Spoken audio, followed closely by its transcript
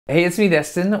Hey, it's me,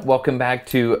 Destin. Welcome back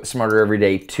to Smarter Every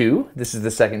Day 2. This is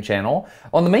the second channel.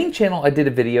 On the main channel, I did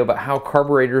a video about how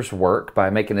carburetors work by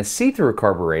making a see-through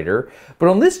carburetor. But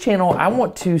on this channel, I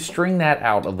want to string that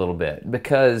out a little bit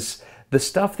because the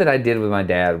stuff that I did with my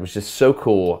dad was just so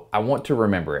cool. I want to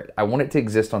remember it. I want it to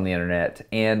exist on the internet,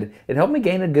 and it helped me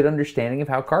gain a good understanding of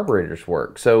how carburetors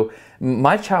work. So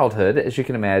my childhood, as you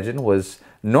can imagine, was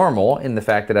normal in the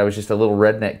fact that I was just a little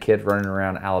redneck kid running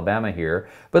around Alabama here,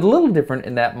 but a little different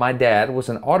in that my dad was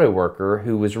an auto worker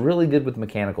who was really good with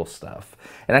mechanical stuff.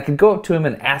 And I could go up to him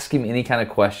and ask him any kind of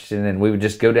question, and we would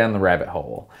just go down the rabbit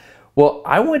hole. Well,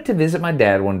 I went to visit my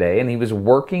dad one day, and he was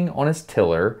working on his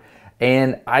tiller,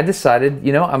 and I decided,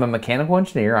 you know, I'm a mechanical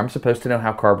engineer. I'm supposed to know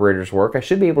how carburetors work. I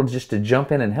should be able to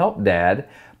jump in and help Dad,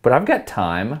 but I've got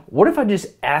time. What if I just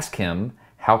ask him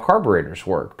how carburetors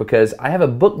work? Because I have a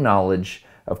book knowledge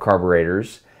of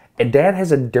carburetors, and Dad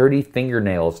has a dirty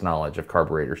fingernails knowledge of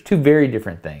carburetors. Two very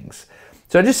different things.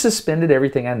 So I just suspended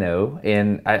everything I know,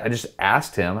 and I just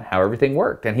asked him how everything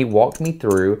worked, and he walked me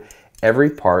through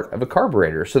every part of a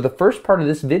carburetor. So the first part of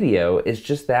this video is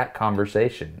just that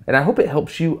conversation. And I hope it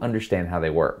helps you understand how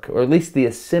they work, or at least the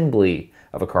assembly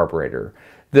of a carburetor.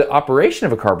 The operation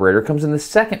of a carburetor comes in the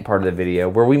second part of the video,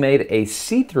 where we made a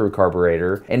see-through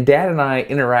carburetor, and Dad and I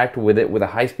interact with it with a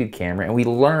high-speed camera, and we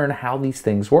learn how these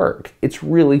things work. It's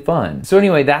really fun. So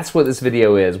anyway, that's what this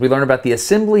video is. We learn about the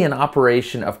assembly and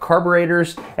operation of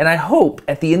carburetors, and I hope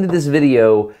at the end of this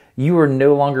video, you are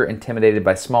no longer intimidated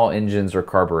by small engines or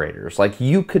carburetors. Like,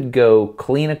 you could go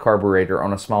clean a carburetor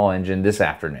on a small engine this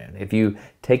afternoon if you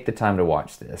take the time to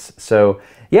watch this. So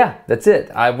yeah, that's it.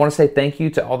 I want to say thank you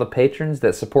to all the patrons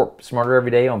that support Smarter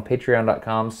Every Day on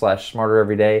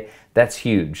patreon.com/smartereveryday. That's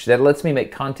huge. That lets me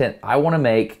make content I want to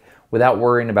make without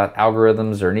worrying about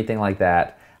algorithms or anything like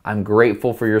that. I'm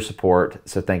grateful for your support,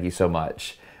 so thank you so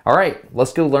much. All right,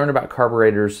 let's go learn about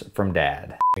carburetors from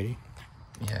Dad.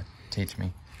 Yeah, teach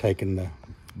me. Taking the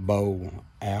bowl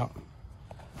out.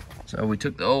 So we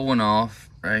took the old one off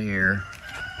right here.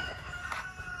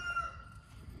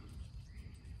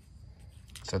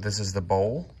 So this is the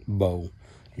bowl? Bowl.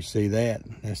 You see that?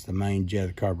 That's the main jet of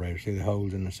the carburetor. See the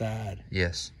holes in the side?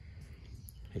 Yes.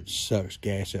 It sucks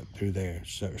gas up through there. It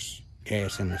sucks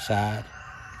gas in the side.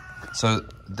 So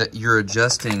that you're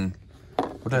adjusting,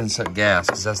 what doesn't suck gas?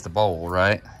 Because that's the bowl,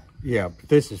 right? Yeah, but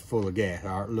this is full of gas.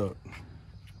 All right, look.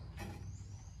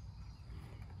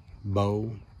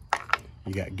 Bowl.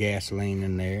 You got gasoline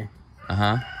in there.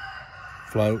 Uh-huh.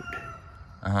 Float.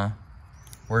 Uh-huh.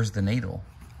 Where's the needle?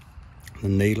 The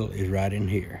needle is right in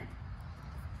here.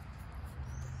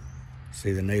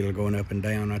 See the needle going up and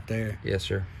down right there? Yes,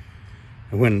 sir.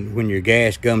 And when your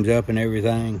gas gums up and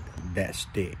everything, that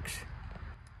sticks.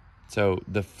 So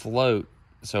the float,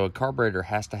 so a carburetor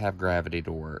has to have gravity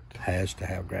to work. Has to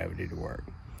have gravity to work.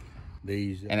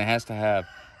 These and it has to have,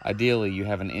 ideally, you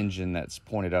have an engine that's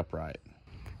pointed upright.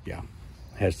 Yeah,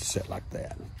 has to sit like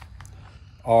that.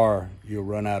 Or you'll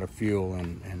run out of fuel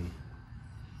and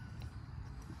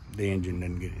the engine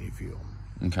doesn't get any fuel.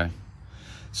 Okay.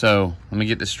 So let me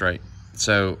get this straight.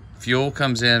 So fuel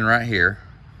comes in right here.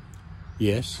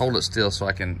 Yes. Hold it still so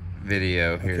I can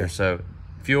video here. Okay. So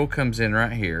fuel comes in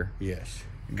right here. Yes.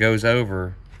 Goes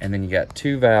over, and then you got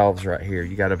two valves right here.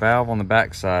 You got a valve on the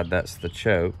back side, that's the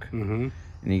choke. Mm-hmm.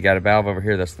 And you got a valve over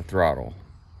here, that's the throttle,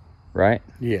 right?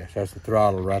 Yes, that's the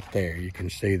throttle right there. You can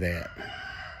see that.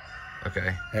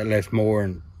 Okay. That lets more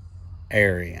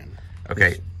air in.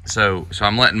 Okay. So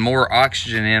I'm letting more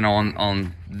oxygen in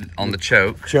on the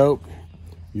choke. Choke,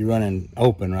 you're running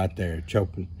open right there,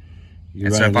 choking. You're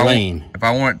and running so lean. if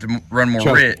I want it to run more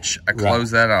Choke. rich, I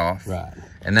close that off. Right.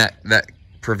 And that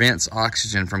prevents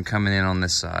oxygen from coming in on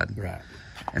this side. Right.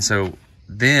 And so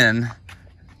then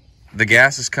the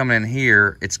gas is coming in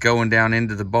here, it's going down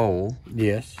into the bowl.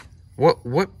 Yes.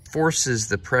 What forces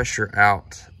the pressure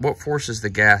out? What forces the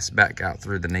gas back out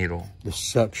through the needle? The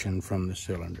suction from the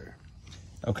cylinder.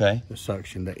 Okay. The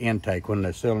suction, the intake. When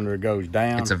the cylinder goes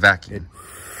down, it's a vacuum.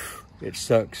 It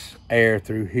sucks air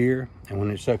through here. And when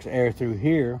it sucks air through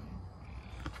here,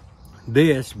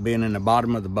 this being in the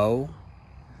bottom of the bowl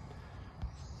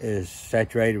is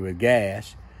saturated with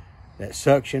gas. That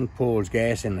suction pulls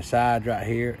gas in the side right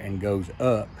here and goes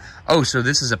up. Oh, so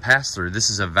this is a pass-through. This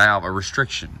is a valve, a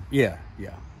restriction. Yeah,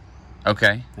 yeah.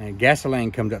 Okay. And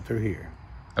gasoline comes up through here.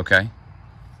 Okay.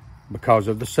 Because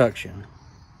of the suction.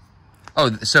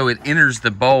 Oh, so it enters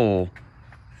the bowl.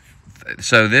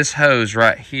 So this hose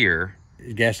right here,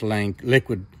 gasoline,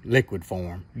 liquid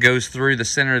form, goes through the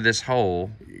center of this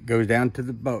hole. It goes down to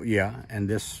the bowl, yeah, and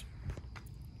this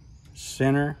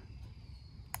center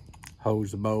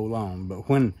holds the bowl on. But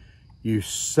when you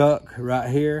suck right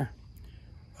here,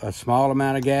 a small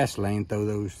amount of gasoline through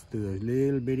those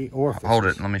little bitty orifices. Hold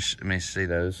it. Let me see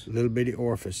those. Little bitty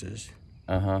orifices.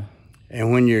 Uh-huh.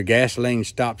 And when your gasoline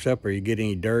stops up or you get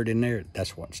any dirt in there,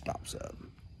 that's what stops up.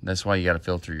 That's why you got to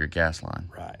filter your gas line.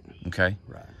 Right. Okay.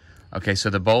 Right. Okay, so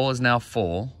the bowl is now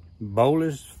full. Bowl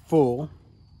is full.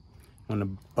 When the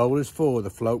bowl is full, the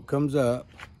float comes up.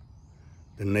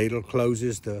 The needle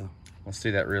closes the... Let's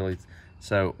do that really.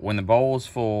 So when the bowl is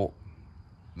full,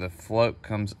 the float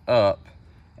comes up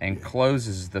and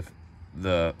closes the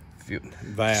valve,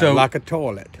 so, like a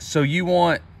toilet. So you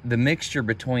want the mixture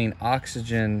between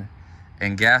oxygen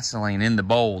and gasoline in the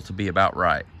bowl to be about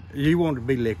right. You want it to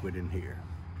be liquid in here.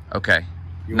 Okay.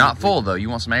 Not full though. You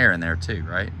want some air in there too,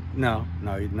 right? No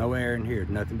air in here.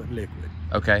 Nothing but liquid.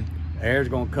 Okay. Air's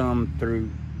gonna come through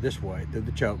this way, through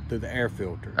the choke, through the air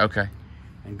filter. Okay.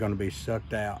 And gonna be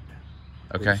sucked out.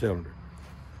 Okay. Through the cylinder.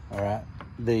 All right.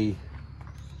 The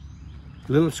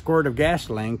little squirt of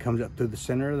gasoline comes up through the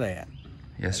center of that.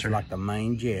 Yes, sir. It's like the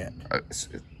main jet.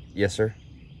 Yes, sir.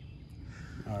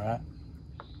 All right.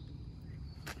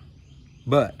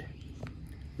 But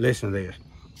listen to this.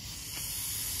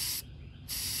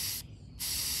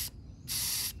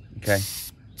 Okay.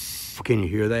 Can you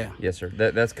hear that? Yes, sir.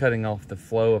 That's cutting off the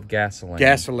flow of gasoline.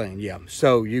 Gasoline, yeah.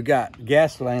 So you got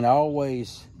gasoline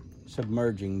always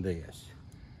submerging this.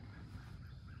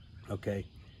 Okay.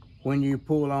 When you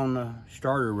pull on the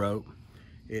starter rope,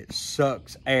 it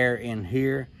sucks air in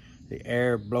here. The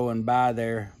air blowing by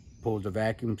there pulls a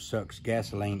vacuum, sucks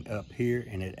gasoline up here,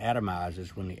 and it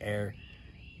atomizes when the air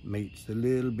meets the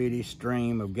little bitty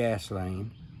stream of gasoline.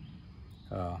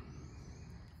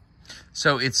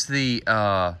 So it's the,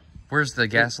 where's the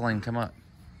gasoline come up?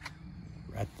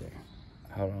 Right there.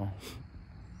 Hold on.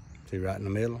 See right in the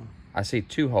middle? I see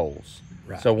two holes.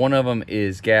 Right. So one of them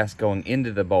is gas going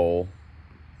into the bowl.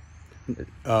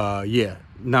 Yeah.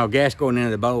 No, gas going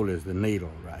into the bowl is the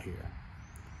needle right here.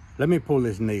 Let me pull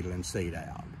this needle and seat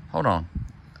out. Hold on.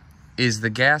 Is the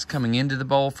gas coming into the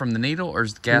bowl from the needle, or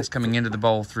is the gas coming into the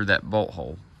bowl through that bolt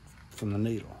hole? From the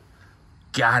needle.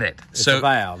 Got it. It's a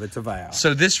valve. It's a valve.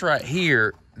 So this right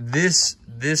here, this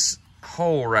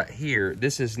hole right here,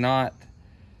 this is not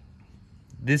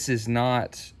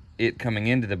it coming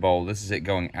into the bowl. This is it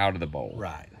going out of the bowl.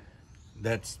 Right.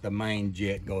 That's the main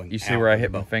jet going. You see where I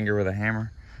hit my finger with a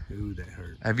hammer? Ooh, that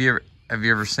hurt. Have you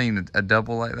ever seen a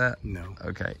double like that? No.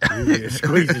 Okay. It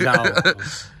squeezes out.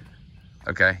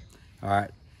 Okay. All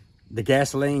right. The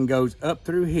gasoline goes up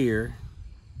through here,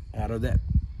 out of that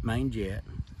main jet,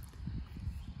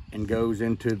 and goes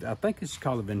into, I think it's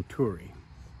called a Venturi.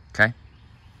 Okay.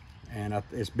 And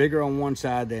it's bigger on one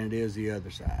side than it is the other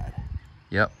side.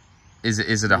 Yep.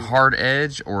 Is it a hard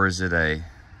edge, or is it a...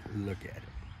 Look at it.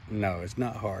 No, it's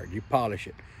not hard. You polish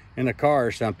it. In a car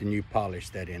or something, you polish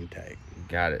that intake.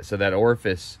 Got it. So that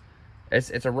orifice,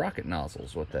 it's a rocket nozzle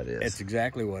is what that is. It's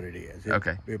exactly what it is.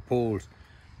 Okay. It pulls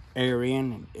air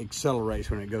in and accelerates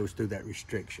when it goes through that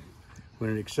restriction.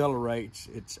 When it accelerates,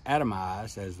 it's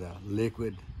atomized as the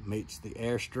liquid meets the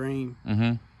airstream,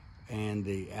 and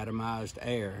the atomized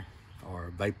air,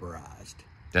 or vaporized.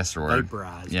 That's the word.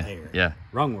 Vaporized yeah. air. Yeah.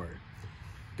 Wrong word.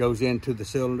 Goes into the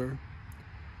cylinder.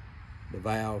 The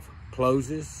valve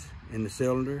closes in the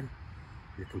cylinder.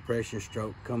 Your compression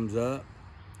stroke comes up,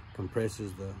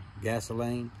 compresses the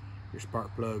gasoline. Your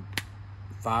spark plug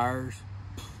fires,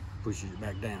 pushes it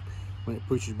back down. When it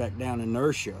pushes back down,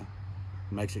 inertia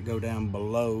makes it go down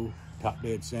below top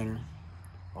dead center,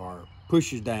 or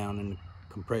pushes down in the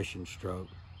compression stroke.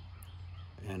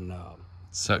 And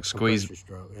suck, squeeze,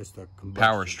 stroke. It's the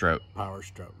power stroke. Power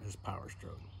stroke. It's power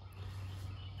stroke.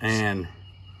 And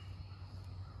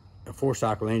a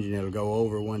 4-cycle engine, it'll go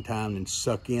over one time and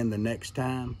suck in the next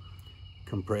time,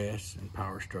 compress, and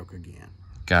power stroke again.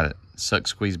 Got it. Suck,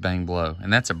 squeeze, bang, blow.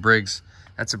 And that's a Briggs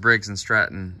and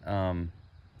Stratton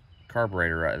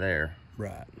carburetor right there.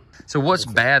 Right. So what's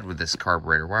bad with this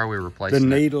carburetor? Why are we replacing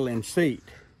the needle and seat?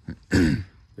 The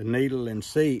needle and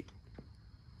seat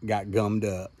got gummed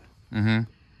up. And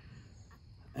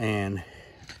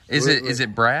is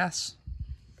it brass?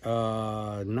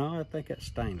 No, I think it's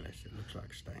stainless. It looks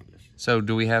like stainless. So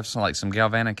do we have some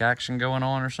galvanic action going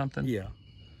on or something? Yeah.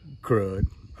 Crud.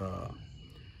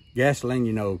 Gasoline,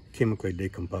 you know, chemically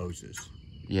decomposes.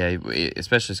 Yeah,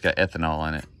 especially it's got ethanol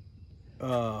in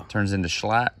it. Turns into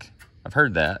shellac. I've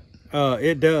heard that.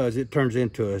 It does. It turns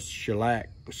into a shellac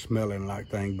smelling like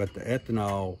thing, but the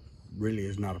ethanol really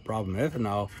is not a problem.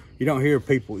 Ethanol,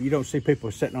 you don't see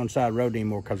people sitting on the side of the road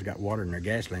anymore because they got water in their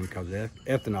gasoline, because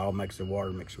ethanol makes the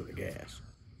water mix with the gas.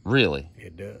 Really?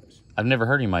 It does. I've never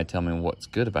heard anybody tell me what's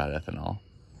good about ethanol.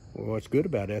 Well, what's good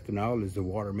about ethanol is the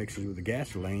water mixes with the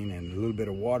gasoline, and a little bit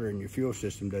of water in your fuel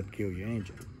system doesn't kill your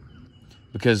engine.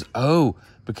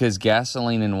 Because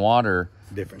gasoline and water,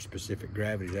 Different specific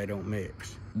gravities, they don't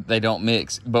mix. they don't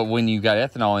mix. But when you got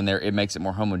ethanol in there, it makes it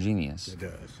more homogeneous. It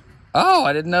does. Oh,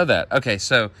 I didn't know that. Okay,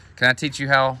 so can I teach you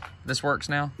how this works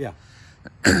now? Yeah.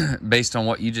 Based on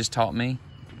what you just taught me?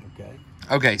 Okay.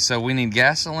 Okay, so we need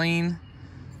gasoline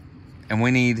and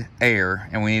we need air,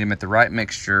 and we need them at the right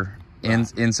mixture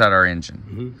inside our engine.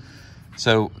 Mm-hmm.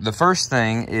 So the first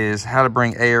thing is how to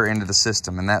bring air into the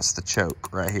system, and that's the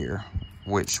choke right here,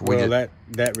 which that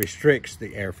restricts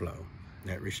the airflow.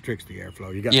 That restricts the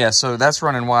airflow. You got yeah. So that's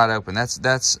running wide open.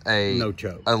 That's a no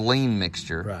choke. A lean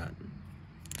mixture, Right.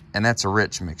 And that's a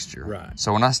rich mixture. Right.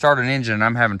 So when I start an engine and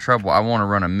I'm having trouble, I want to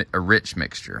run a rich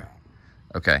mixture.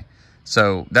 Right. Okay.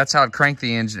 So that's how I'd crank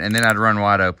the engine, and then I'd run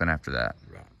wide open after that.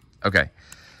 Right. Okay.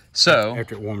 So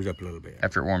after it warms up a little bit.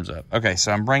 After it warms up. Okay.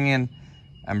 So I'm bringing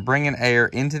air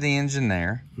into the engine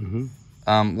there.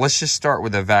 Mm-hmm. Let's just start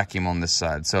with a vacuum on this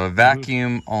side. So a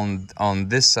vacuum on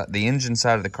this side, the engine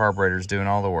side of the carburetor is doing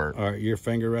all the work. All right, your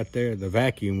finger right there, the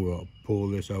vacuum will pull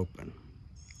this open.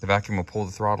 The vacuum will pull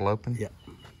the throttle open? Yep.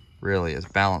 Really? It's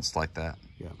balanced like that?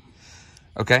 Yeah.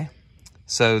 Okay.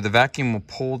 So the vacuum will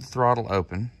pull the throttle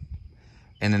open,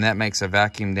 and then that makes a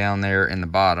vacuum down there in the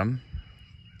bottom,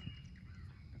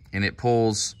 and it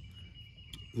pulls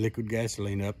liquid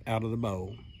gasoline up out of the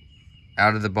bowl.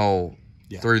 Out of the bowl.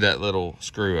 Yep. Through that little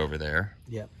screw over there.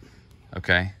 Yep.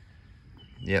 Okay.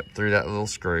 Yep, through that little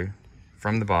screw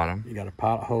from the bottom. You got a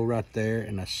pilot hole right there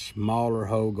and a smaller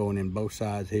hole going in both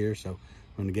sides here. So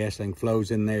when the gasoline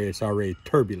flows in there, it's already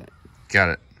turbulent. Got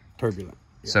it. Turbulent.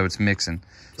 Yep. So it's mixing.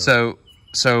 So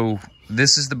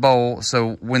this is the bowl.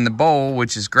 So when the bowl,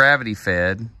 which is gravity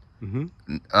fed,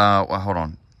 well, hold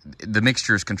on. The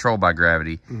mixture is controlled by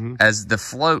gravity. As the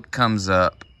float comes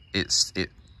up, it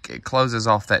closes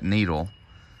off that needle.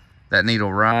 That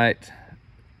needle right,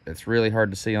 it's really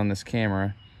hard to see on this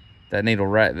camera, that needle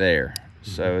right there.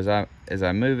 So as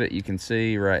I move it, you can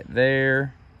see right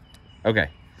there. Okay,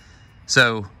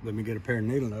 so. Let me get a pair of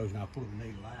needle nose and I'll pull the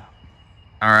needle out.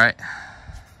 All right.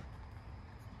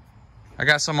 I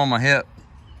got some on my hip.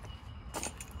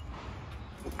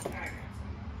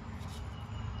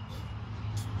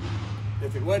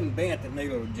 If it wasn't bent, the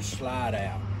needle would just slide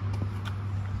out.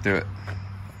 Do it.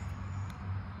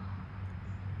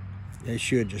 It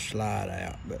should just slide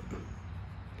out, but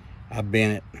I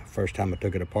bent it first time I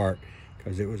took it apart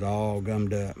because it was all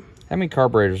gummed up. How many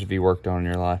carburetors have you worked on in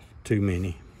your life? Too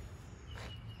many.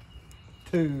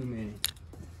 Too many.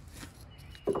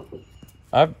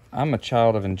 I'm a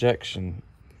child of injection.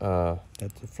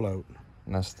 That's the float.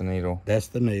 And that's the needle. That's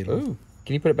the needle. Ooh.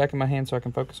 Can you put it back in my hand so I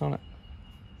can focus on it?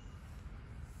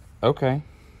 Okay.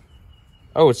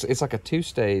 Oh, it's like a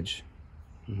 2-stage.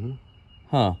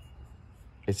 Huh.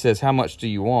 It says how much do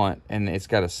you want, and it's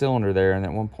got a cylinder there, and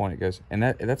at one point it goes, and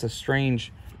that's a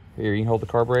strange. Here, you can hold the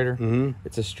carburetor.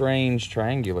 It's a strange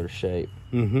triangular shape.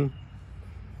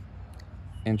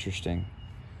 Interesting.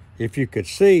 If you could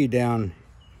see down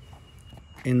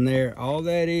in there, all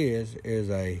that is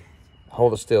a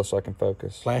hold it still so I can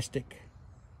focus. Plastic.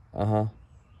 And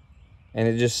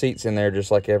it just seats in there just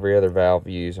like every other valve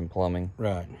you use in plumbing.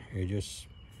 Right. It just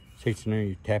seats in there.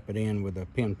 You tap it in with a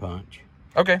pin punch.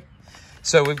 Okay.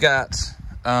 So we've got.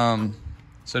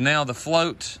 So now the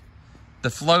float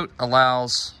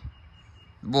allows.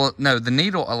 Well, no, the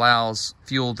needle allows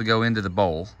fuel to go into the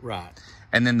bowl. Right.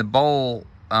 And then the bowl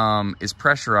is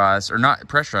pressurized, or not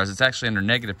pressurized. It's actually under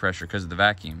negative pressure because of the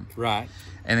vacuum. Right.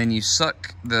 And then you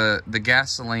suck the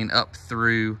gasoline up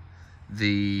through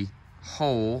the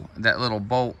hole, that little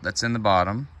bolt that's in the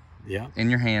bottom. Yeah. In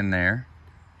your hand there.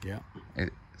 Yeah.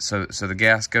 So the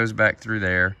gas goes back through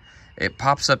there. It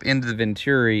pops up into the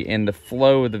venturi, and the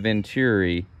flow of the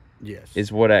venturi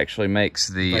is what actually makes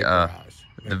the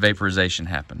vaporization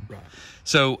happen. Right.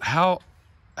 So how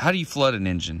do you flood an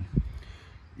engine?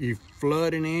 You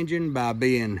flood an engine by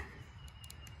being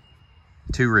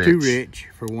too rich. Too rich,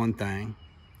 for one thing.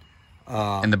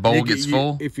 And the bowl gets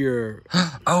full? If you're...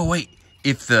 Oh, wait.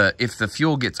 If the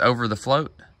fuel gets over the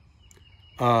float?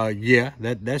 Yeah,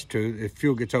 that's true. If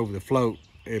fuel gets over the float,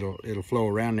 it'll flow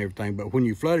around and everything. But when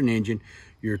you flood an engine,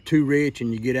 you're too rich,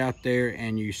 and you get out there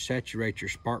and you saturate your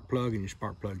spark plug, and your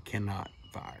spark plug cannot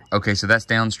fire. Okay, so that's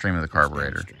downstream of the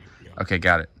carburetor. Yeah. Okay,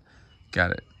 got it.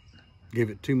 Give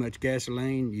it too much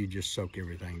gasoline, you just soak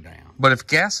everything down. But if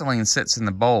gasoline sits in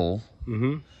the bowl,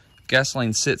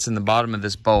 gasoline sits in the bottom of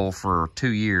this bowl for 2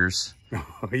 years.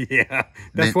 Oh, yeah.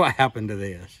 That's what happened to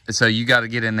this. So you got to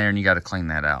get in there and you got to clean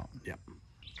that out. Yep.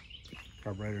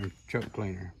 Carburetor and choke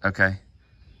cleaner. Okay.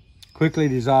 Quickly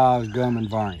dissolves gum and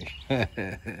varnish.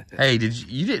 Hey,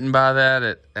 you didn't buy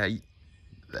that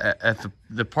at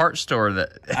the parts store?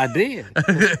 That I did.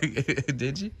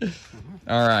 Did you?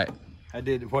 All right. I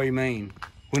did. What do you mean?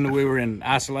 When we were in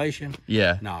isolation?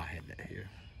 Yeah. No, I had that here.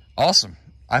 Awesome.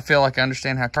 I feel like I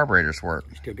understand how carburetors work.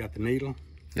 Still got the needle?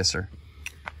 Yes, sir.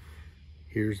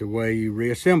 Here's the way you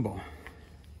reassemble.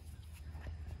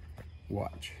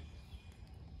 Watch.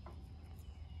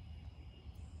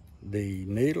 The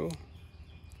needle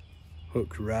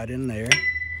hooks right in there.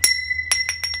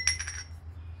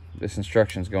 This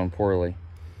instruction's going poorly.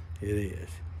 It is.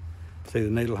 See the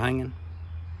needle hanging?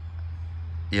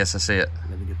 Yes, I see it.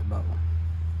 Let me get the bow.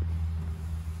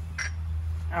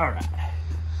 All right.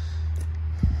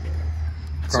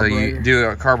 So you do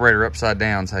a carburetor upside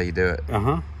down is how you do it.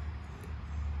 Uh-huh.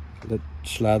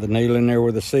 Slide the needle in there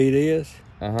where the seat is.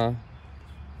 Uh-huh.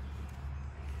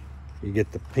 You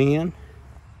get the pin.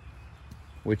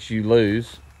 Which you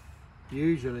lose.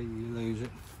 Usually you lose it.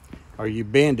 Or you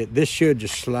bend it. This should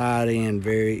just slide in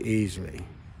very easily.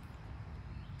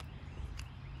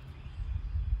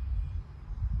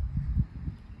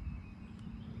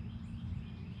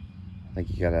 I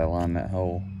think you gotta align that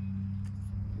hole.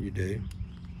 You do.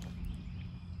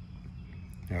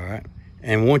 All right.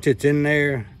 And once it's in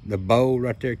there, the bowl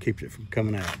right there keeps it from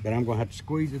coming out. But I'm gonna have to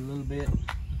squeeze it a little bit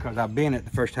because I bent it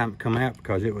the first time it come out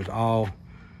because it was all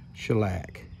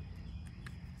shellac.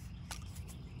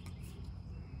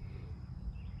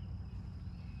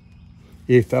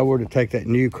 If I were to take that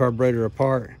new carburetor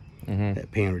apart,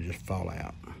 that pin would just fall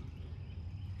out.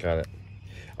 Got it.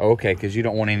 Oh, okay, because you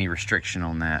don't want any restriction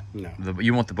on that. No.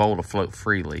 You want the bowl to float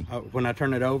freely. When I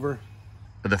turn it over?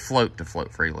 The float to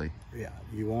float freely. Yeah,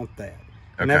 you want that.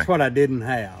 Okay. And that's what I didn't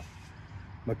have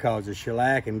because the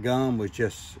shellac and gum was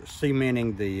just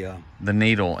cementing the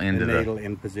needle into the needle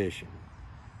in position.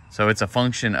 So it's a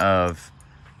function of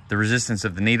the resistance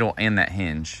of the needle and that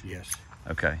hinge. Yes.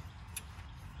 Okay.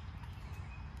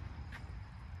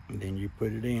 And then you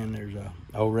put it in. There's a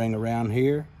O-ring around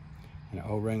here and an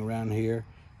O-ring around here.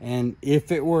 And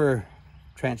if it were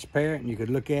transparent and you could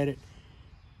look at it,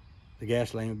 the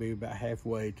gasoline would be about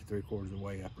halfway to 3/4 of the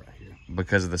way up right here.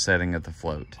 Because of the setting of the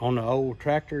float. On the old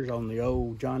tractors, on the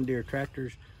old John Deere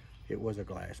tractors, it was a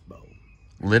glass bowl.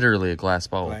 Literally a glass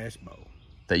bowl. Glass bowl.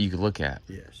 That you could look at.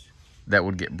 Yes. That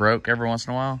would get broke every once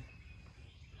in a while?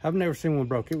 I've never seen one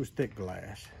broke. It was thick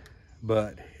glass.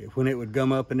 But when it would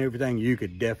gum up and everything, you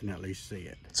could definitely see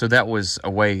it. So that was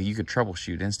a way you could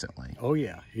troubleshoot instantly. Oh,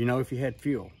 yeah. You know if you had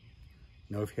fuel.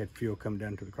 You know if you had fuel come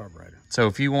down to the carburetor. So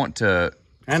if you want to...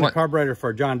 And the carburetor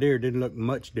for John Deere didn't look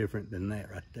much different than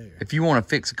that right there. If you want to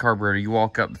fix a carburetor, you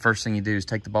walk up, the first thing you do is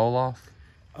take the bowl off?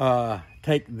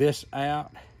 Take this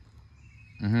out.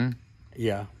 Mm-hmm.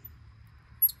 Yeah.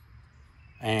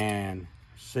 And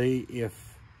see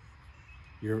if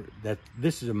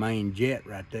this is a main jet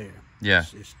right there. Yeah.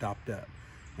 It's stopped up.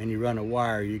 And you run a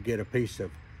wire, you get a piece of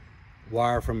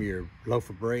wire from your loaf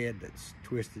of bread that's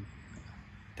twisted.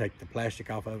 Take the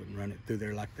plastic off of it and run it through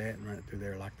there like that and run it through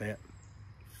there like that.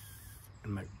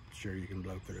 And make sure you can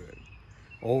blow through it.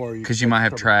 Or because you might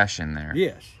have trash in there.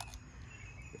 Yes.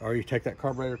 Or you take that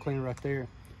carburetor cleaner right there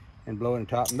and blow it in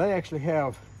top. And they actually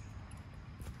have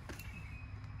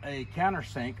a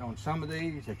countersink on some of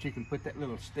these that you can put that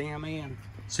little stem in.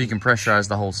 So you can pressurize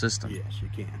the whole system. Yes, you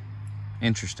can.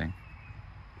 Interesting.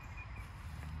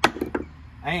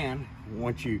 And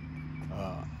once you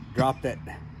drop that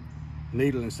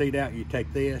needle and seat out, you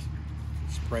take this,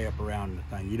 spray up around the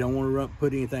thing. You don't want to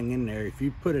put anything in there. If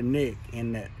you put a nick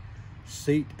in that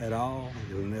seat at all,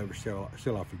 you'll never seal off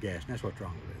your gas. And that's what's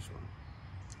wrong with this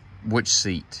one. Which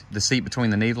seat? The seat between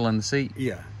the needle and the seat?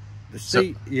 Yeah. The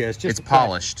seat, yeah, it's just... It's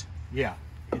polished. Yeah,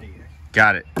 it is.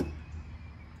 Got it. And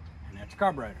that's a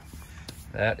carburetor.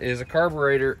 That is a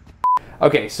carburetor.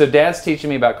 Okay, so Dad's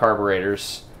teaching me about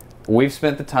carburetors. We've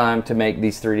spent the time to make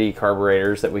these 3D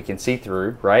carburetors that we can see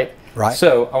through, right? Right.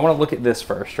 So I want to look at this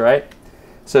first, right?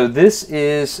 So this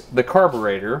is the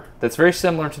carburetor that's very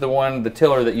similar to the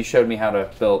tiller that you showed me how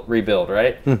to rebuild,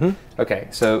 right? Mm-hmm. Okay,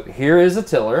 so here is a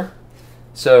tiller.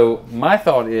 So my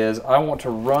thought is I want to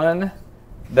run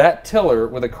that tiller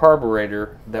with a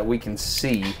carburetor that we can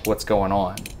see what's going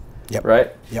on. Yep.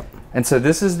 Right? Yep. And so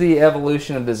this is the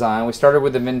evolution of design. We started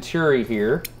with the Venturi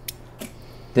here.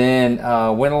 Then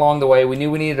went along the way. We knew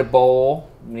we needed a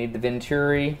bowl. We needed the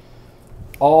Venturi.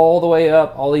 All the way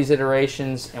up, all these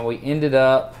iterations, and we ended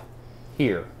up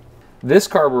here. This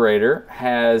carburetor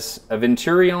has a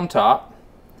Venturi on top.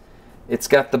 It's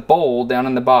got the bowl down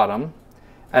in the bottom.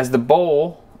 As the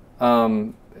bowl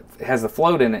has the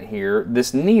float in it here,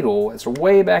 this needle is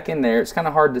way back in there. It's kind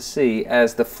of hard to see.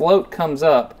 As the float comes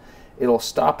up, it'll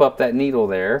stop up that needle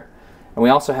there. And we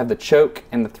also have the choke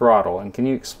and the throttle. And can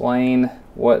you explain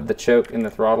what the choke and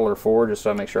the throttle are for, just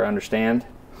so I make sure I understand?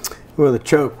 Well, the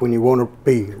choke, when you want to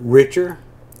be richer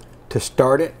to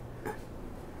start it,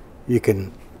 you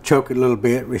can choke it a little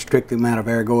bit, restrict the amount of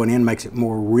air going in, makes it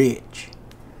more rich.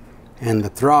 And the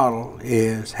throttle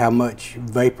is how much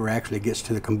vapor actually gets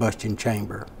to the combustion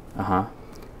chamber.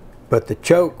 But the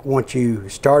choke, once you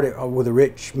start it with a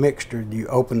rich mixture, you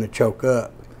open the choke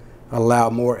up, allow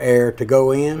more air to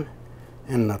go in,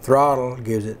 and the throttle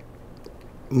gives it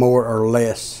more or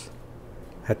less,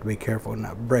 have to be careful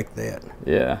not break that.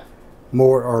 Yeah.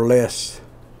 More or less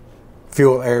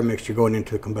fuel air mixture going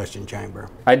into the combustion chamber.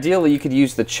 Ideally, you could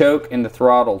use the choke and the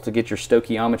throttle to get your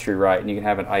stoichiometry right, and you can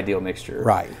have an ideal mixture.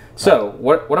 Right. So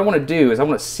what I want to do is I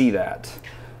want to see that.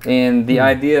 And the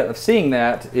idea of seeing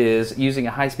that is using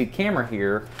a high-speed camera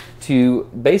here to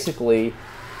basically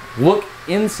look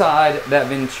inside that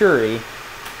Venturi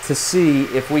to see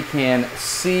if we can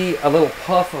see a little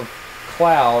puff of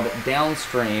cloud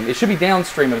downstream. It should be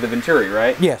downstream of the Venturi,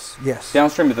 right? Yes, yes.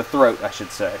 Downstream of the throat, I should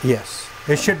say. Yes.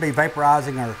 It should be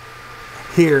vaporizing or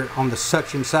here on the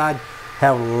suction side.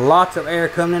 Have lots of air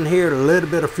coming in here, a little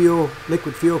bit of fuel,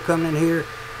 liquid fuel coming in here,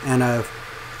 and a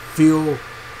fuel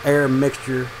air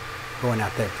mixture going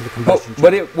out there to the combustion chamber.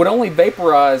 But it would only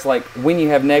vaporize like when you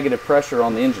have negative pressure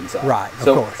on the engine side. Right, of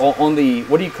so course. On the,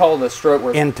 what do you call the stroke?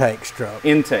 Where Intake stroke.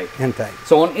 Intake. Intake.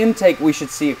 So on intake, we should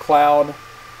see a cloud.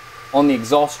 On the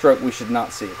exhaust stroke, we should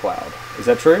not see a cloud. Is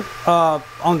that true?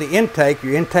 On the intake,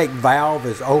 your intake valve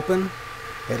is open.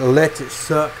 It lets it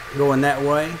suck going that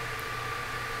way.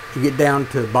 You get down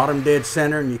to the bottom dead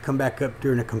center and you come back up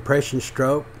during a compression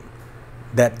stroke.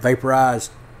 That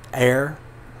vaporized air,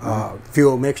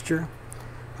 fuel mixture,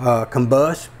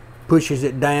 combusts, pushes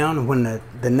it down, and when the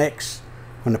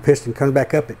piston comes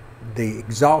back up, the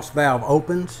exhaust valve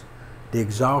opens, the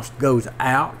exhaust goes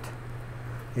out,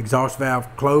 exhaust valve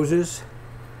closes,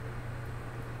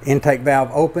 intake valve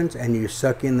opens, and you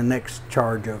suck in the next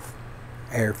charge of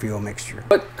air fuel mixture.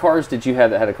 What cars did you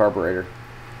have that had a carburetor?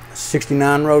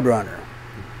 69 Roadrunner,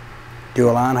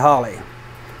 dual line Holly.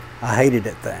 I hated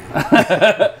that thing.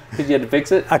 Did you have to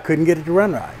fix it? I couldn't get it to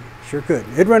run right. Sure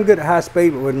couldn't. It'd run good at high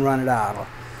speed, but wouldn't run at idle.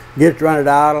 Get it to run at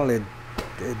idle, it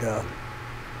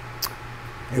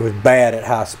was bad at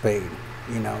high speed.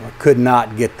 You know, I could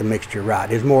not get the mixture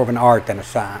right. It was more of an art than a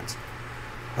science.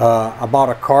 I bought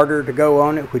a Carter to go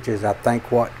on it, which is, I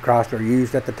think, what Chrysler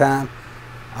used at the time.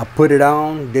 I put it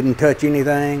on, didn't touch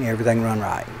anything, everything run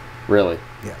right. Really?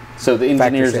 Yeah. So the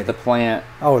engineers at the plant,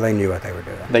 oh, they knew what they were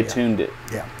doing. They tuned it.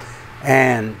 Yeah.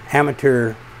 And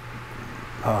amateur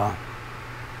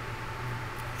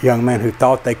young men who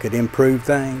thought they could improve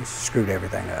things screwed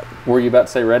everything up. Were you about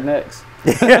to say rednecks?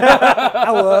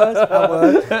 I was.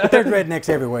 But there's rednecks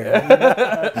everywhere.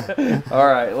 All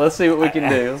right, let's see what we can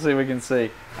do. Let's see what we can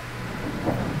see.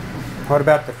 What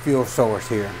about the fuel source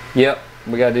here? Yep,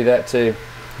 we got to do that too.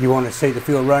 You want to see the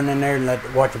fuel running in there and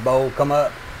watch a bowl come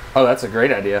up? Oh, that's a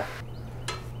great idea.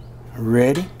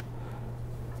 Ready?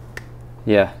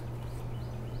 Yeah.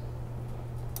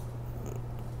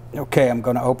 Okay, I'm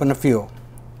going to open the fuel.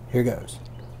 Here goes.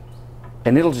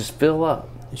 And it'll just fill up.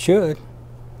 It should.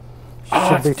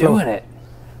 Oh, it's doing it.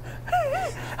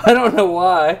 I don't know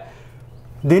why.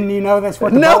 Didn't you know that's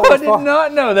what the No, bowl was I did for?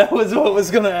 not know that was what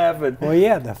was going to happen. Well,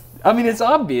 yeah. I mean, it's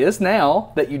obvious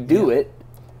now that you do it.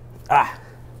 That's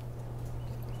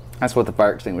what the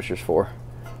fire extinguisher's for.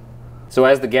 So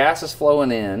as the gas is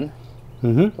flowing in,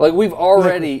 like we've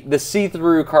already, the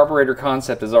see-through carburetor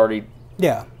concept has already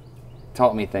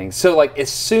taught me things. So like as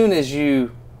soon as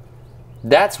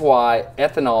that's why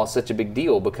ethanol is such a big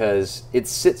deal, because it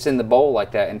sits in the bowl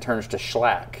like that and turns to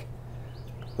shellac,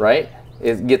 right?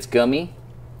 It gets gummy.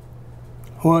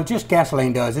 Well, just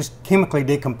gasoline does. This chemically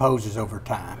decomposes over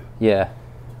time. Yeah.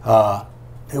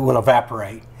 It will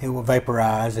evaporate. It will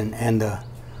vaporize, and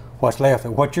what's left.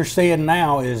 What you're seeing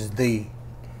now is the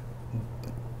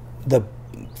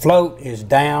float is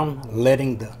down,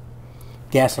 letting the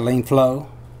gasoline flow.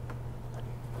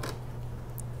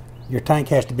 Your tank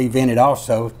has to be vented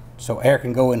also, so air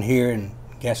can go in here and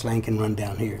gasoline can run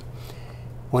down here.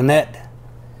 When that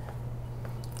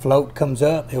float comes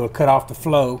up, it will cut off the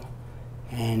flow,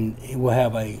 and it will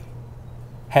have a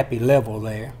happy level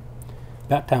there.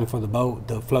 About time for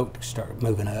the float to start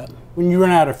moving up. When you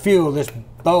run out of fuel, this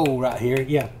bowl right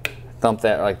here, Thump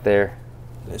that right there.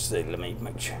 let's see, let me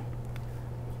make sure.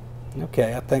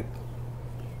 Okay, I think,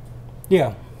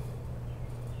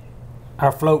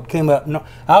 our float came up. No,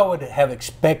 I would have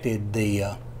expected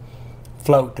the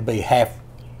float to be half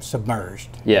submerged.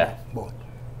 Yeah. Boy,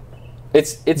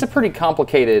 It's a pretty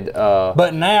complicated.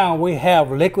 But now we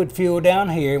have liquid fuel down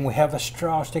here, and we have a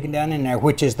straw sticking down in there,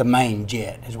 which is the main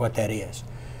jet, is what that is.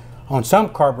 On some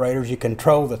carburetors, you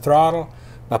control the throttle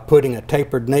by putting a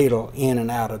tapered needle in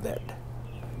and out of that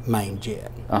main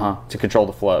jet. To control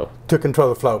the flow. To control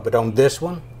the flow, but on this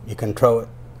one, you control it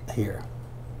here.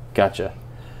 Gotcha.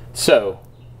 So,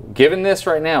 given this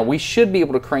right now, we should be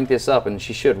able to crank this up, and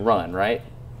she should run, right?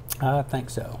 I think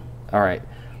so. All right.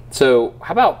 So,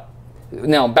 how about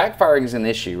now? Backfiring is an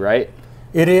issue, right?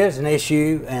 It is an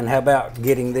issue, and how about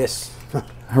getting this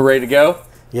ready to go?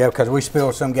 Yeah, because we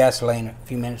spilled some gasoline a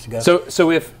few minutes ago.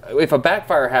 So if a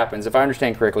backfire happens, if I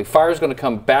understand correctly, fire is going to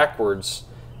come backwards,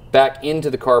 back into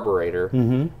the carburetor,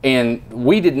 and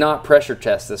we did not pressure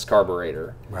test this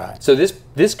carburetor. Right. So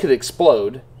this could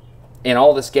explode, and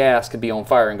all this gas could be on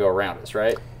fire and go around us,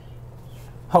 right?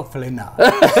 Hopefully not.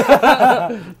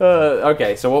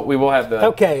 Okay, so we will have the...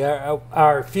 Okay,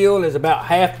 our fuel is about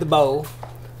half the bowl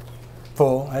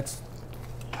full. That's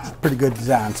a pretty good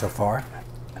design so far.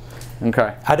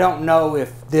 Okay. I don't know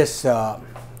if this, the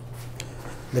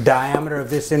diameter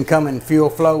of this incoming fuel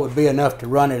flow would be enough to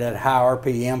run it at high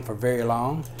RPM for very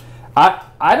long. I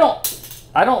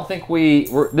don't think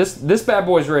this bad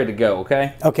boy's ready to go.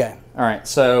 Okay. Okay. All right.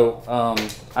 So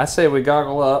I say we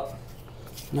goggle up.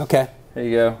 Okay. There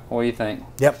you go. What do you think?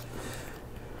 Yep.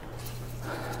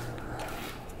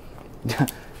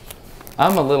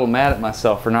 I'm a little mad at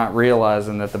myself for not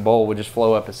realizing that the bowl would just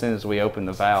flow up as soon as we open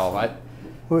the valve. I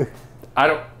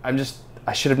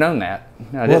should have known that.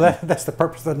 Well, that's the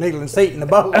purpose of the needle and seat in the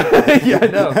bowl. Yeah, I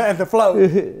know. And the float.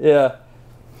 Yeah.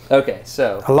 Okay,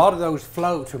 so. A lot of those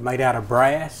floats are made out of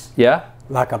brass. Yeah?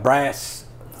 Like a brass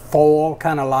foil,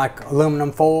 kind of like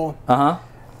aluminum foil. Uh-huh.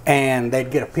 And they'd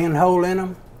get a pinhole in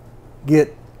them,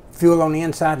 get fuel on the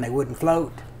inside, and they wouldn't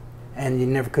float. And you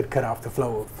never could cut off the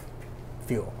flow of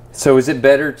fuel. So is it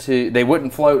better they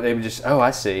wouldn't float, they would just, oh,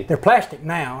 I see. They're plastic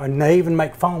now, and they even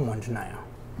make foam ones now.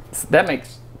 That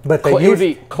makes, but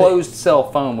closed cell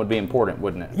foam would be important,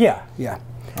 wouldn't it? Yeah, yeah.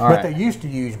 All but right. They used to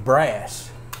use brass.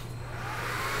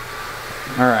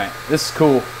 All right, this is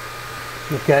cool.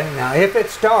 Okay, now if it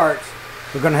starts,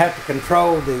 we're going to have to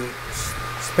control the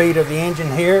speed of the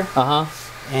engine here. Uh-huh.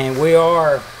 And we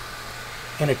are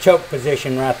in a choke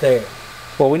position right there.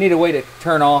 Well, we need a way to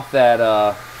turn off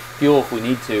that fuel if we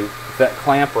need to. That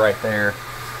clamp right there.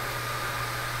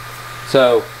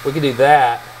 So we can do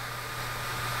that.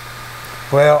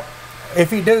 Well,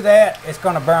 if you do that, it's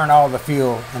going to burn all the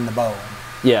fuel in the bowl.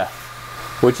 Yeah,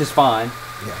 which is fine.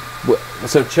 Yeah.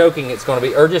 So choking, it's going to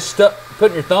be, or just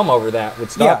putting your thumb over that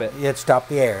would stop it. Yeah, it'd stop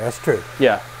the air. That's true.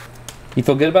 Yeah. You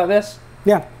feel good about this?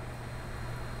 Yeah.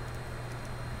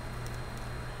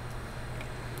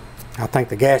 I think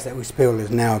the gas that we spilled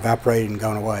is now evaporated and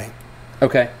gone away.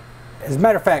 Okay. As a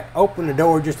matter of fact, open the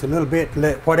door just a little bit to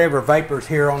let whatever vapors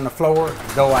here on the floor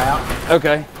go out.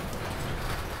 Okay.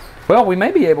 Well, we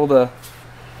may be able to...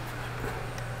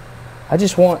 I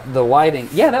just want the lighting.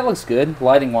 Yeah, that looks good,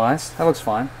 lighting-wise. That looks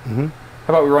fine. Mm-hmm.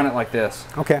 How about we run it like this?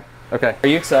 Okay. Okay. Are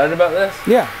you excited about this?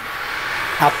 Yeah.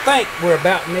 I think we're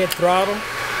about mid-throttle.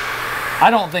 I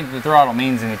don't think the throttle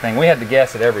means anything. We had to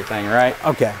guess at everything, right?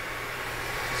 Okay.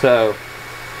 So,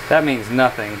 that means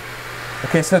nothing.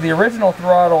 Okay, so the original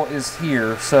throttle is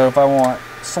here. So if I want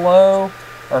slow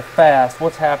or fast,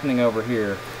 what's happening over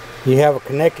here? You have a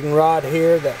connecting rod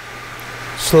here that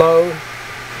slow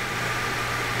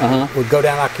would go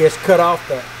down like this, cut off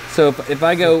the... So if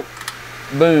I go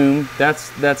boom,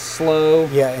 that's slow.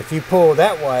 Yeah, if you pull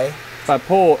that way... If I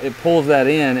pull, it pulls that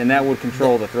in, and that would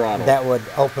control the throttle. That would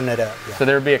open it up. Yeah. So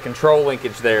there would be a control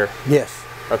linkage there. Yes.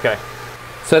 Okay.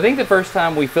 So I think the first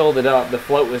time we filled it up, the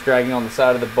float was dragging on the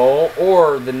side of the bowl,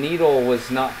 or the needle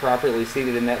was not properly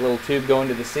seated in that little tube going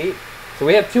to the seat. So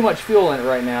we have too much fuel in it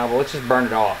right now, but let's just burn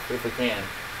it off if we can.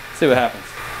 See what happens.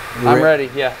 I'm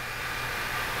ready, yeah.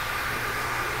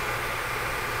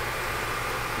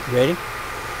 Ready?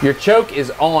 Your choke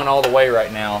is on all the way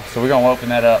right now, so we're going to open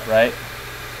that up, right?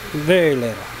 Very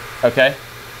little. Okay.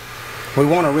 We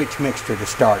want a rich mixture to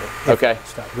start it. Okay.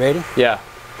 Start. Ready? Yeah.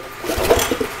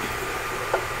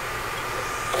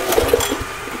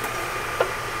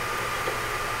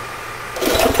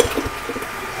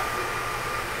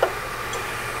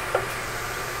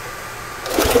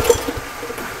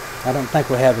 I don't think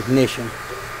we have ignition.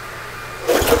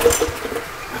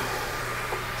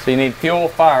 So you need fuel,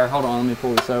 fire. Hold on, let me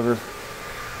pull this over.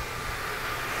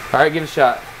 All right, give it a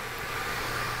shot.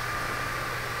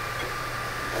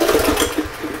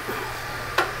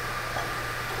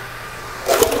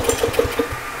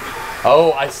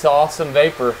 Oh, I saw some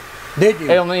vapor. Did you?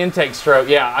 Hey, on the intake stroke.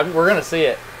 Yeah, we're going to see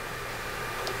it.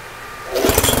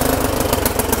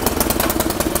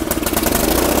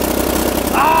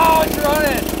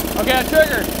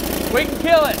 We can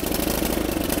kill it.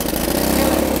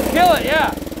 Kill it,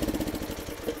 yeah.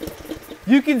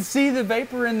 You can see the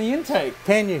vapor in the intake.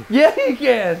 Can you? Yeah, you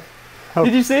can. Oh.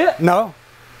 Did you see it? No.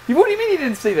 What do you mean you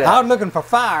didn't see that? I was looking for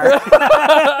fire.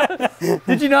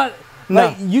 Did you not? No.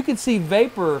 Like, you could see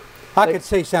vapor. I could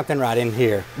see something right in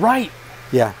here. Right.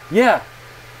 Yeah. Yeah.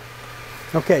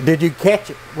 Okay. Did you catch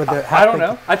it with the? I don't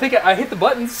know. I think I hit the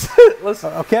buttons. Let's.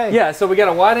 Okay. Yeah. So we got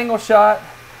a wide angle shot.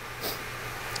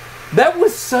 That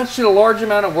was such a large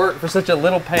amount of work for such a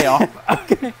little payoff.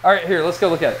 Okay. All right, here. Let's go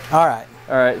look at it. All right.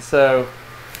 All right. So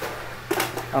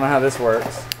I don't know how this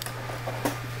works.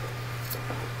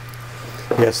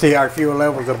 Yeah. See our fuel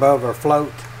levels above our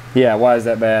float. Yeah. Why is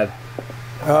that bad?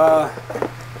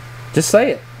 Just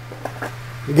say it.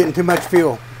 You're getting too much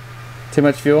fuel. Too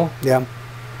much fuel? Yeah.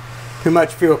 Too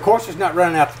much fuel. Of course, it's not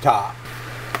running out the top.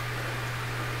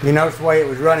 You notice the way it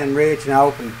was running rich, and I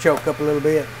opened the choke up a little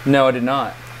bit? No, I did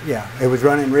not. Yeah, it was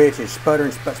running rich and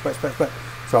sputtering, sput.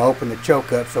 So I opened the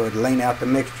choke up so it'd lean out the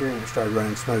mixture and it started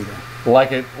running smoother.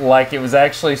 Like it was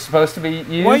actually supposed to be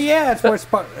used? Well, yeah, that's where it's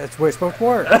supposed to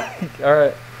work. All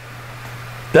right.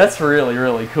 That's really,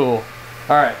 really cool.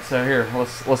 All right, so here,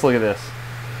 let's look at this.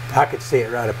 I could see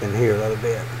it right up in here a little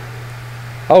bit.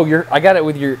 Oh, I got it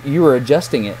with you were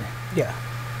adjusting it. Yeah.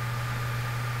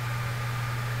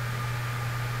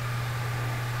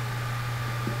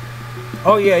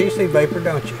 Oh yeah, you see vapor,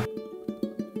 don't you?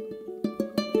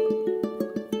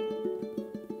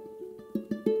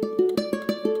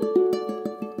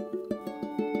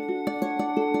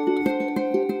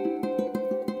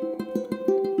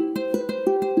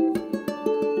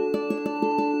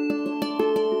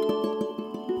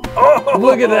 Oh,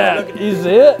 look at that. You see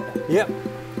it? Yep.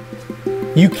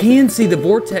 You can see the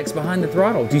vortex behind the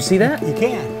throttle. Do you see that? You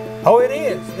can. Oh, it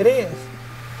is. It is.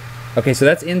 Okay, so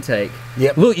that's intake.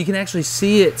 Yep. Look, you can actually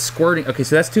see it squirting. Okay,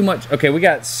 so that's too much. Okay, we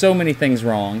got so many things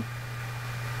wrong.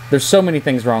 There's so many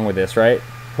things wrong with this, right?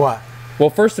 What? Well,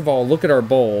 first of all, look at our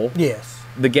bowl. Yes.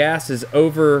 The gas is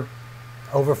overfilled,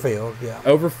 yeah.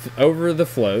 over the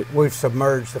float. We've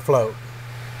submerged the float.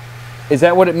 Is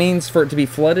that what it means for it to be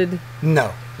flooded?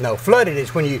 No. Flooded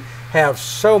is when you have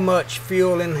so much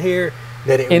fuel in here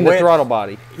that it In wets. the throttle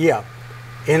body. Yeah.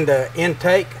 In the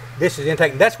intake. This is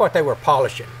intake. That's what they were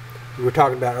polishing. We were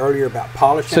talking about earlier about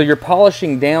polishing. So you're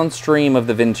polishing downstream of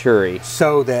the Venturi.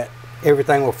 So that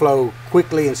everything will flow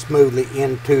quickly and smoothly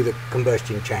into the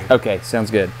combustion chamber. Okay,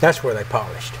 sounds good. That's where they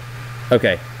polished.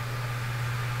 Okay.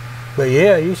 But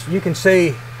yeah, you can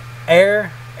see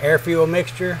air fuel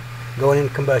mixture going in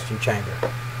the combustion chamber.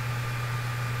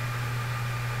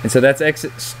 And so that's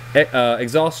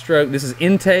exhaust stroke. This is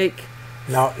intake.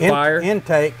 No, fire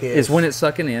intake is when it's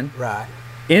sucking in. Right.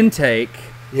 Intake.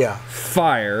 Yeah.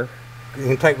 Fire.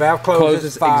 Intake valve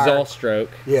closes. Fire. Exhaust stroke.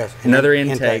 Yes. Another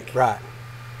intake. Right.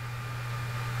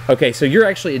 Okay, so you're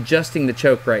actually adjusting the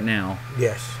choke right now.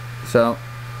 Yes. So.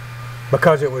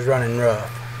 Because it was running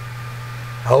rough.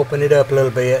 I open it up a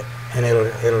little bit and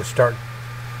it'll start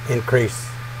increase.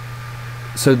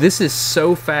 So this is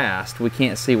so fast we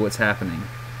can't see what's happening.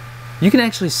 You can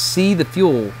actually see the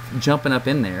fuel jumping up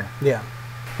in there. Yeah.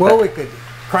 Well, we could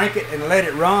crank it and let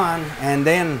it run and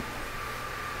then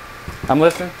I'm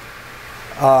listening.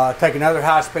 Take another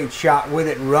high-speed shot with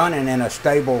it running in a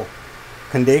stable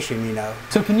condition, you know.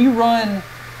 So can you run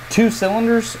 2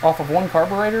 cylinders off of one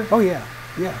carburetor? Oh yeah,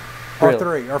 yeah. Really? Or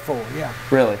 3 or 4, yeah.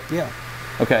 Really? Yeah.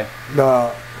 Okay.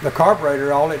 The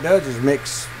carburetor, all it does is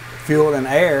mix fuel and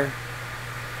air,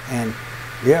 and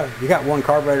yeah, you got one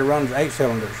carburetor runs 8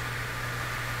 cylinders.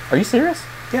 Are you serious?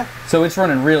 Yeah. So it's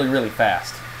running really, really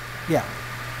fast. Yeah.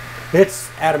 It's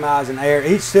atomizing air.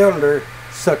 Each cylinder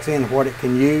sucks in what it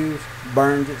can use,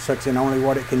 burns it, sucks in only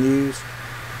what it can use.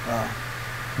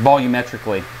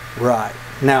 Volumetrically. Right.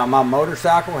 Now, my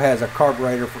motorcycle has a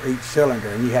carburetor for each cylinder,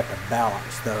 and you have to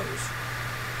balance those.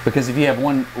 Because if you have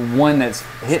one that's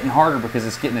hitting harder because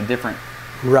it's getting a different...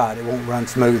 Right, it won't run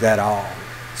smooth at all.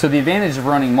 So the advantage of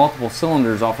running multiple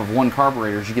cylinders off of one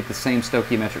carburetor is you get the same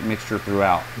stoichiometric mixture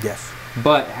throughout. Yes.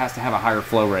 But it has to have a higher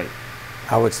flow rate.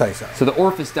 I would say so. So the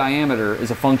orifice diameter is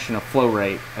a function of flow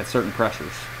rate at certain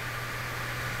pressures.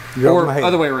 You're over Or my head.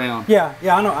 other way around. Yeah,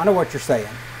 I know what you're saying.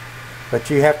 But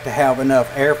you have to have enough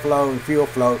airflow and fuel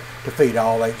flow to feed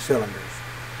all 8 cylinders.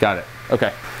 Got it.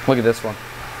 Okay. Look at this one.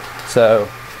 So...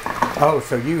 Oh,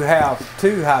 so you have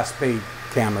 2 high-speed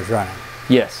cameras running.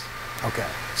 Yes. Okay.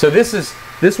 So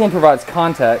this one provides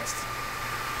context.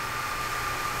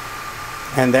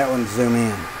 And that one zoom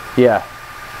in. Yeah.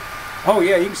 Oh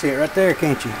yeah, you can see it right there,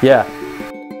 can't you? Yeah.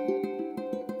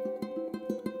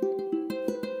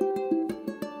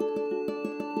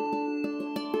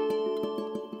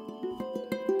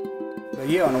 But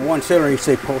yeah, on a 1-cylinder, you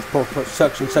see pull, pull, pull,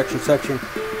 suction, suction, suction.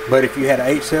 But if you had an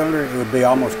 8-cylinder, it would be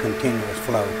almost continuous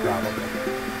flow, probably.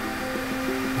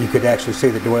 You could actually see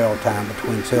the dwell time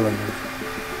between cylinders.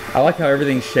 I like how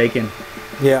everything's shaking.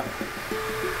 Yeah.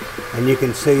 And you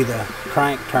can see the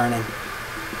crank turning.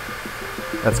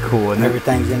 That's cool, isn't it?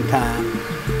 Everything's in time.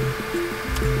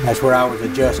 That's where I was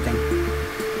adjusting.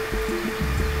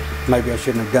 Maybe I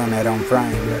shouldn't have done that on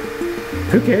frame, but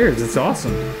who cares? It's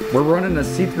awesome. We're running a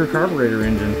see-through carburetor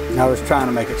engine. I was trying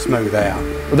to make it smooth out.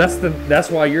 Well, that's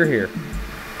why you're here,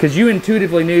 because you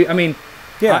intuitively knew. I mean,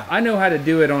 yeah, I know how to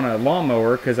do it on a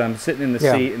lawnmower because I'm sitting in the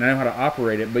seat and I know how to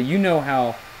operate it. But you know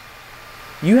how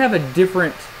you have a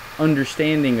different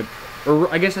understanding of,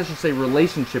 or I guess I should say,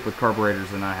 relationship with carburetors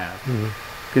than I have,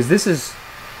 because this is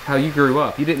how you grew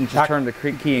up. You didn't just turn the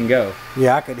key and go.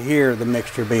 Yeah, I could hear the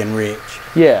mixture being rich.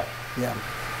 Yeah. Yeah.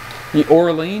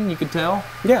 Or lean, you could tell?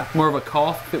 Yeah. More of a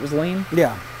cough if it was lean?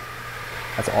 Yeah.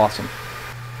 That's awesome.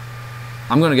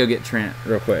 I'm going to go get Trent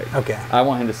real quick. Okay. I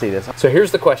want him to see this. So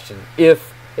here's the question.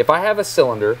 If I have a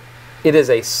cylinder, it is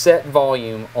a set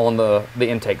volume on the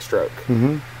intake stroke.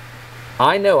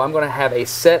 I know I'm going to have a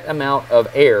set amount of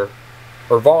air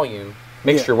or volume,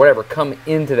 mixture, whatever, come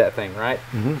into that thing, right?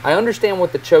 I understand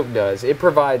what the choke does. It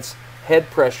provides head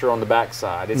pressure on the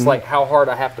backside. It's like how hard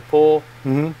I have to pull,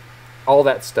 all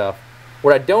that stuff.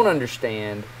 What I don't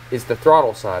understand is the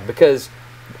throttle side, because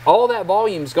all that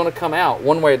volume is going to come out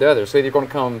one way or the other. So either going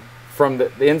to come from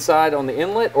the inside on the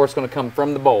inlet, or it's going to come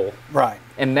from the bowl. Right.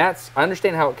 And I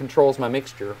understand how it controls my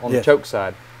mixture on the choke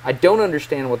side. I don't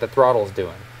understand what the throttle is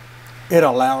doing. It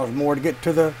allows more to get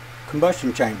to the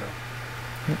combustion chamber.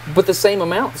 But the same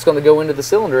amount is going to go into the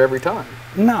cylinder every time.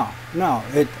 No, no.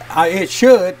 It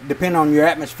should depend on your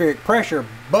atmospheric pressure,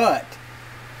 but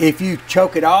if you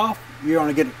choke it off, you're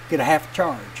going to get a half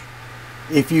charge.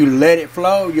 If you let it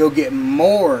flow, you'll get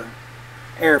more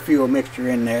air-fuel mixture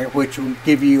in there, which will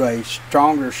give you a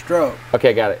stronger stroke.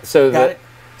 Okay, got it. So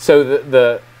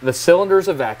the cylinder is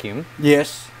a vacuum.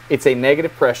 Yes. It's a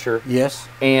negative pressure. Yes.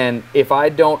 And if I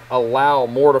don't allow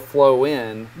more to flow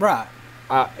in, right.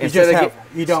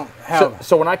 You don't have.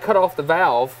 So when I cut off the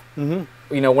valve, you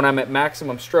know, when I'm at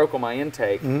maximum stroke on my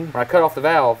intake, when I cut off the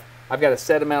valve, I've got a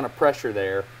set amount of pressure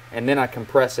there, and then I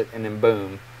compress it, and then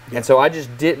boom. And so I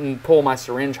just didn't pull my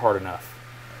syringe hard enough.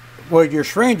 Well, your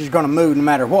syringe is going to move no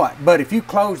matter what. But if you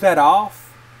close that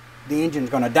off, the engine's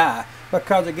going to die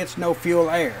because it gets no fuel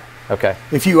air. Okay.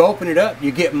 If you open it up,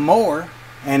 you get more,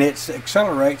 and it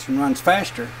accelerates and runs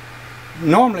faster.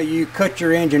 Normally, you cut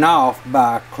your engine off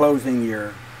by closing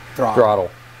your throttle.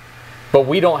 But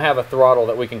we don't have a throttle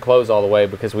that we can close all the way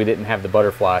because we didn't have the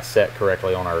butterfly set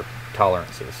correctly on our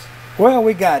tolerances. Well,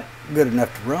 we got good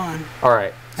enough to run. All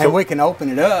right. And we can open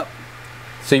it up.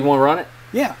 So you want to run it?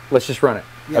 Yeah. Let's just run it.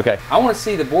 Yeah. Okay. I want to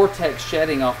see the vortex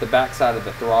shedding off the backside of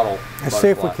the throttle. Let's see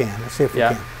if we can. Let's see if we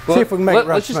can. Well, see if we can make it run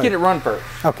Let's just get it run first.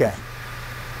 Okay.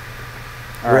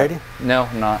 All right. Ready? No,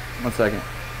 I'm not. 1 second.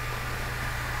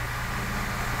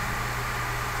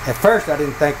 At first, I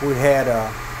didn't think we had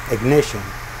ignition.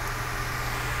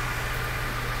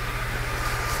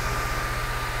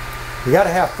 You got to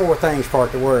have 4 things for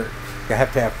it to work. You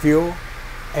have to have fuel,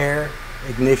 air,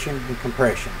 ignition, and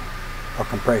compression. Or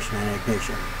compression and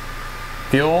ignition.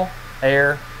 Fuel,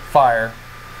 air, fire,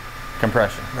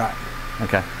 compression. Right.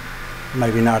 Okay.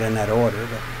 Maybe not in that order,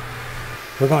 but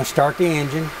we're going to start the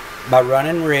engine by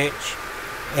running rich,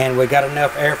 and we got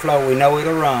enough airflow we know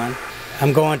it'll run.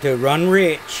 I'm going to run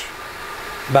rich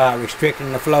by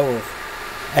restricting the flow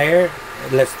of air.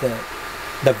 It lets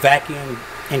the vacuum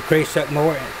increase up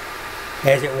more.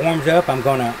 As it warms up, I'm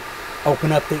going to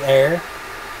open up the air,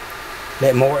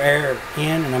 let more air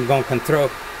in, and I'm going to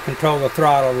control the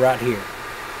throttle right here.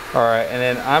 All right, and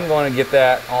then I'm going to get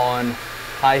that on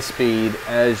high speed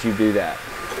as you do that.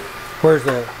 Where's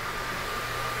the...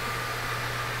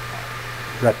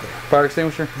 Right there. Fire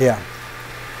extinguisher? Yeah.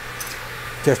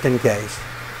 Just in case.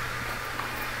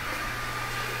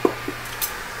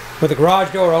 With the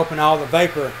garage door open, all the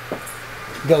vapor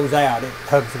goes out. It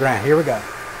hugs the ground. Here we go.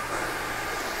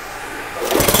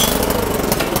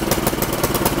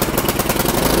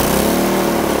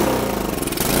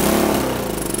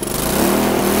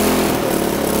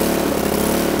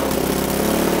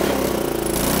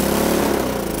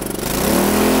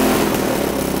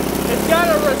 It's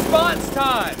got a response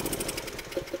time.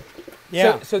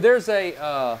 Yeah. So there's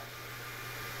a...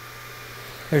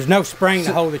 There's no spring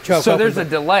to hold the choke So open, there's a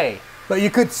delay. But you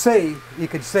could see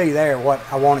there what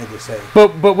I wanted to see.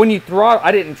 But when you throttle,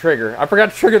 I didn't trigger. I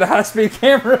forgot to trigger the high-speed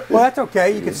camera. Well, that's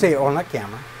okay. You can see it on that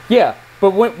camera. Yeah,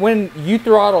 but when you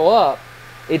throttle up,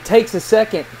 it takes a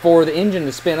second for the engine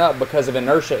to spin up because of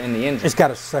inertia in the engine. It's got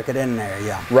to suck it in there,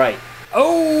 yeah. Right.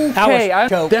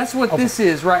 Okay, that's what this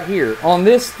is right here. On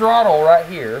this throttle right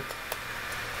here.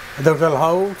 Those little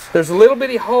holes? There's little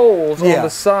bitty holes on the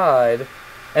side,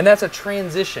 and that's a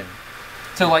transition.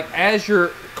 So like as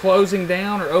you're closing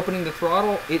down or opening the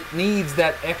throttle, it needs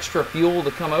that extra fuel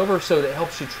to come over so that it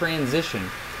helps you transition.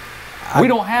 We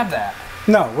don't have that.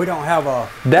 No, we don't have a...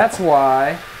 That's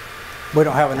why... We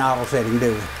don't have an idle setting,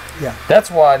 do we? Yeah.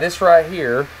 That's why this right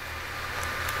here...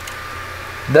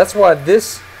 That's why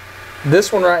this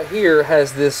one right here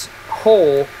has this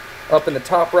hole up in the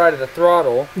top right of the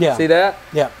throttle. Yeah. See that?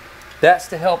 Yeah. That's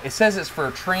to help. It says it's for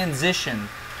a transition,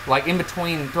 like in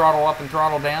between throttle up and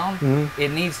throttle down.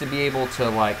 It needs to be able to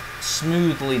like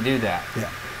smoothly do that. Yeah.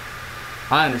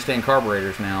 I understand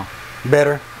carburetors now.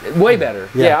 Better? Way better.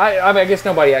 Yeah, I mean, I guess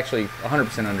nobody actually 100%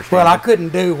 understands. Well, I couldn't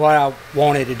do what I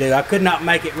wanted to do. I could not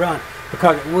make it run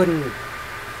because it wouldn't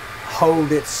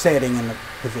hold its setting in the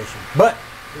position. But,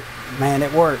 man,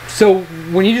 it works. So,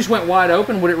 when you just went wide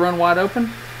open, would it run wide open?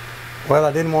 Well,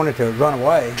 I didn't want it to run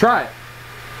away. Try it.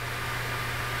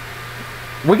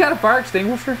 We got a fire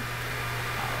extinguisher.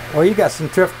 Well, you got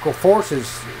centrifugal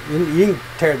forces. You can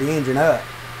tear the engine up.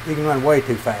 You can run way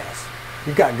too fast.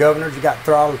 You've got governors, you got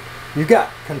throttle. You got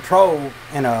control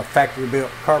in a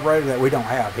factory-built carburetor that we don't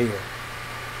have here.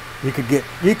 I could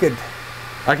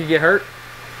get hurt?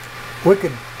 We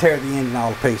could tear the engine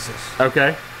all to pieces.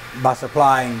 Okay. By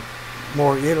supplying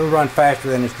more, it'll run faster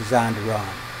than it's designed to run.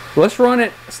 Let's run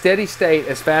it steady state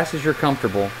as fast as you're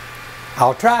comfortable.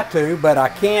 I'll try to, but I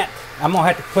can't. I'm going to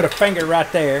have to put a finger right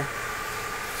there.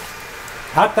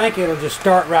 I think it'll just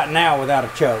start right now without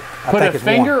a choke. Put a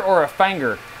finger or a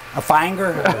finger? A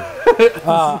finger,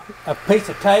 a piece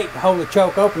of tape to hold the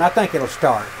choke open. I think it'll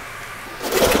start.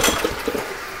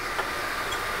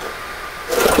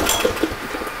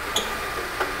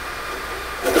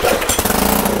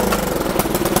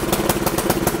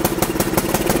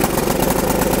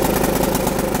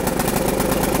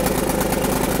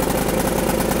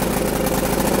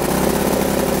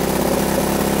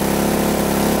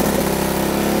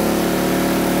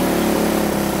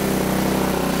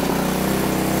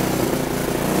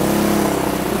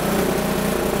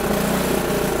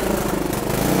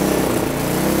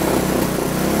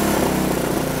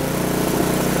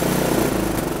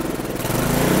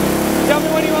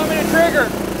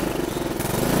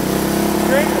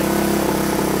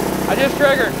 I just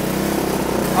triggered.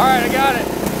 All right, I got it.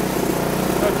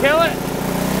 So kill it?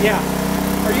 Yeah.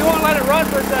 Or you want to let it run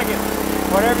for a second?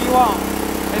 Whatever you want.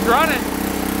 It's running.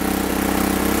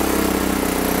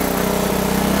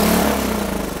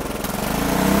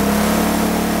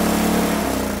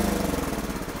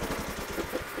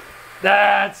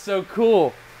 That's so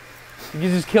cool. You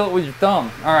can just kill it with your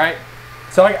thumb. All right.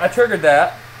 So I triggered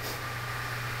that.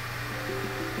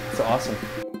 It's awesome.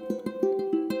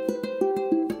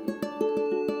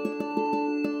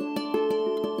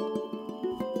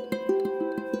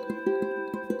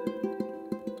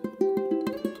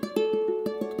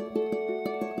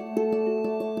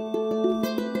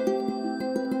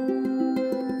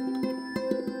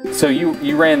 So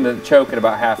you ran the choke at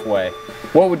about halfway.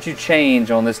 What would you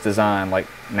change on this design, like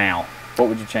now? What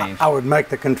would you change? I would make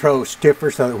the controls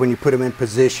stiffer so that when you put them in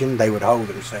position, they would hold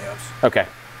themselves. Okay.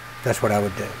 That's what I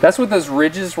would do. That's what those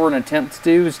ridges were an attempt to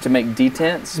do, is to make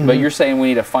detents, but you're saying we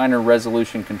need a finer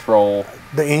resolution control.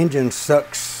 The engine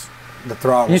sucks the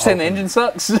throttle. You saying the engine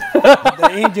sucks? The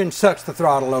engine sucks the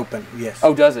throttle open, yes.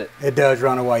 Oh, does it? It does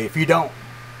run away. If you don't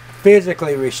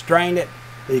physically restrain it,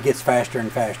 it gets faster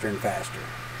and faster and faster.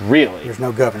 Really? There's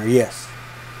no governor, yes.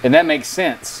 And that makes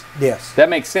sense. Yes. That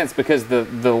makes sense because the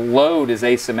load is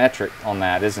asymmetric on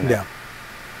that, isn't it? Yeah.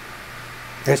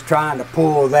 It's trying to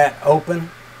pull that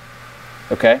open.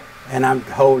 Okay. And I'm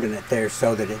holding it there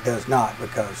so that it does not,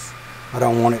 because I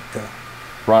don't want it to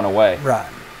run away. Right.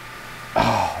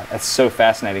 Oh, that's so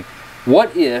fascinating.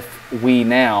 What if we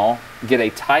now get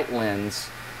a tight lens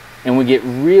and we get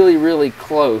really, really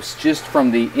close just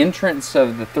from the entrance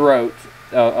of the throat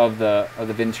of the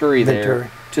venturi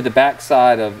there to the back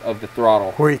side of the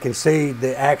throttle, where you can see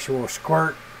the actual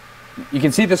squirt? You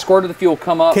can see the squirt of the fuel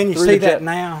come up. Can you see that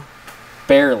now?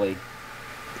 Barely.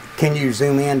 Can you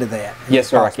zoom into that? Yes,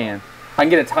 sir, I can. I can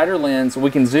get a tighter lens.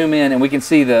 We can zoom in and we can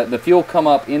see the fuel come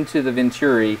up into the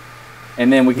venturi,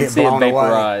 and then we can see it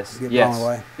vaporize. Yes. You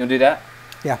want to do that?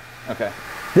 Yeah. Okay.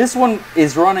 This one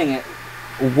is running it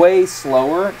way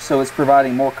slower, so it's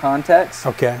providing more context.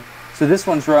 Okay. So this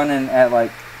one's running at,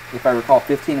 like, if I recall,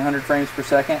 1,500 frames per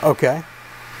second. Okay.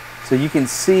 So you can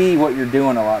see what you're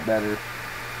doing a lot better.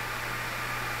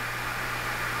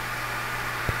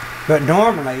 But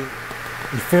normally,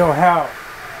 you feel how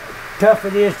tough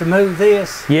it is to move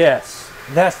this. Yes.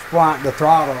 That's why the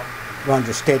throttle runs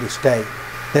a steady state.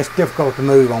 That's difficult to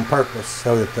move on purpose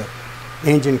so that the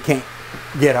engine can't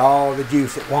get all the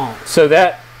juice it wants. So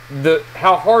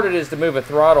how hard it is to move a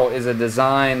throttle is a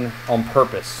design on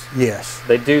purpose. Yes.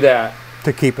 They do that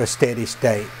To keep a steady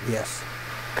state, yes.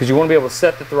 because you want to be able to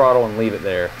set the throttle and leave it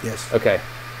there. Yes. Okay.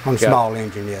 On a Got it. small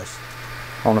engine, yes.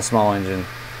 On a small engine.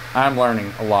 I'm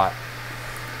learning a lot.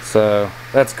 So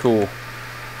that's cool.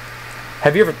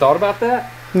 Have you ever thought about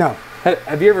that? No.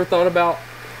 Have you ever thought about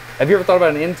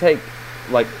an intake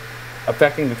like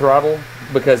affecting the throttle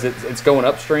because it's going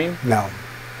upstream? No.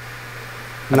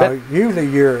 No, usually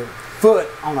your foot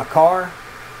on a car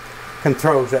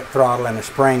controls that throttle and a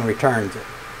spring returns it.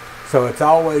 So it's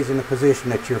always in the position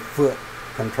that your foot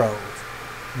controls.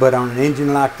 But on an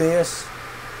engine like this,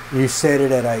 you set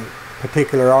it at a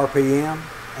particular RPM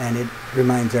and it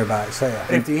remains there by itself.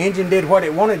 If the engine did what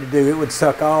it wanted to do, it would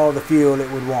suck all the fuel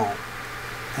it would want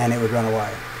and it would run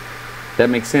away. That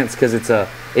makes sense because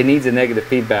it needs a negative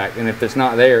feedback, and if it's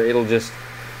not there, it'll just,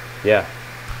 yeah.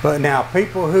 But now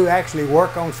people who actually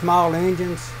work on small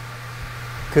engines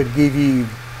could give you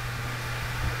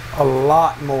a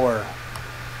lot more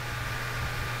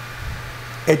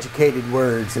educated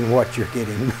words than what you're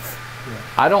getting.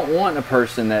 I don't want a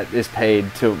person that is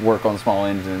paid to work on small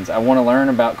engines. I want to learn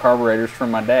about carburetors from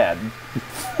my dad.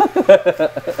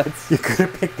 You could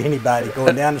have picked anybody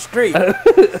going down the street.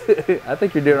 I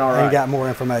think you're doing all right. And got more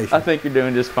information. I think you're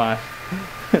doing just fine.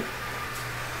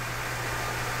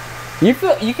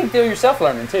 You can feel yourself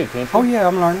learning too, can't you? Oh yeah,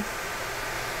 I'm learning.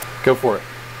 Go for it.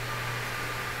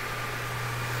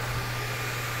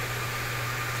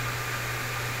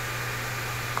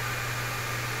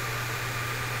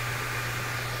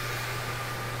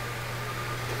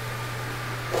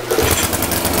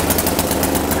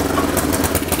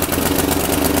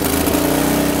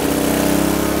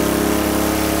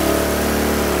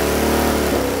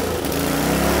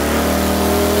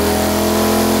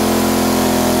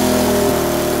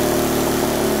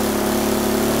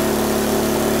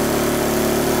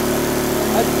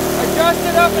 Adjust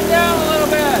it up and down a little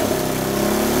bit.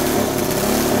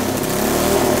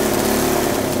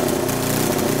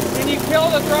 Can you kill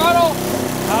the throttle?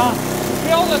 Huh?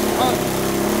 Go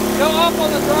up on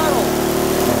the throttle.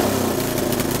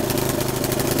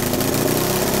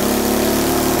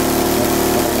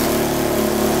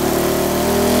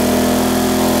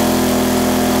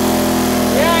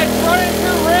 Yeah, it's running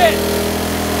too rich.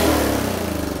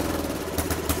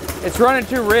 It's running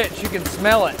too rich. You can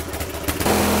smell it.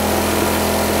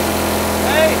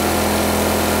 Hey,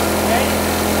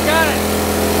 you got it.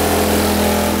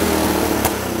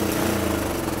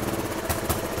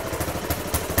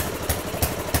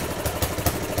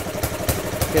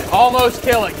 You can almost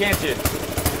kill it, can't you?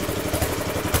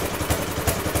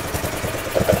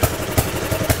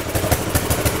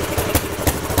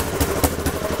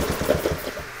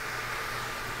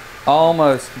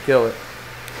 Almost kill it.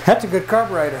 That's a good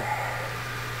carburetor.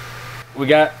 We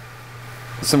got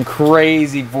some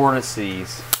crazy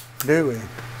vortices. Do we?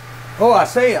 Oh, I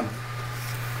see them.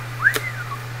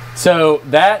 So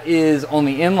that is on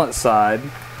the inlet side.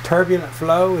 Turbulent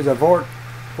flow is a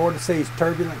vortices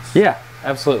turbulence. Yeah,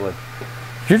 absolutely.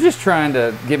 You're just trying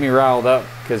to get me riled up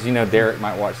because you know Derek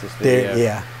might watch this video.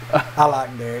 Yeah, I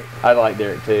like Derek. I like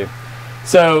Derek too.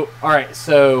 So, all right,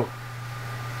 so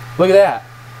look at that.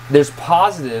 There's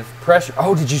positive pressure.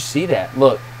 Oh, did you see that?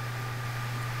 Look.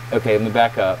 Okay, let me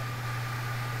back up.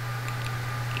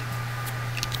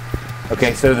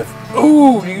 Okay, so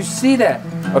ooh, do you see that?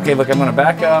 Okay, look, I'm gonna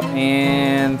back up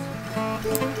and,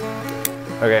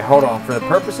 okay, hold on. For the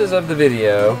purposes of the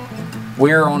video,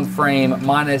 we're on frame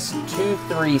minus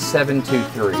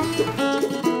 23723.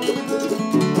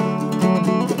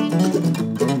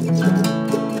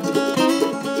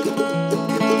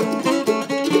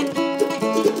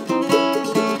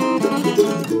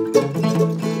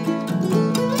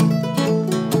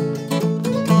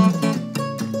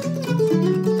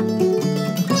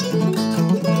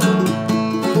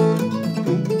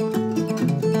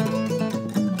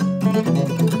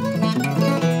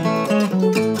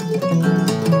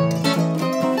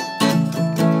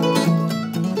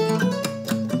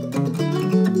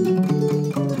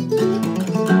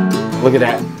 Look at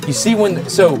that. You see when,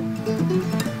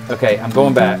 okay, I'm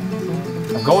going back.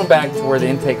 I'm going back to where the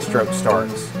intake stroke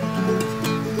starts.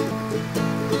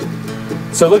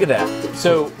 So look at that.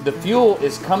 So the fuel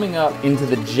is coming up into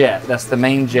the jet. That's the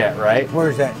main jet, right?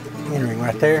 Where's that entering?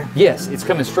 Right there? Yes, it's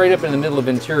coming straight up in the middle of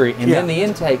Venturi, and then the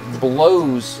intake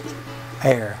blows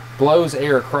air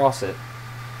across it.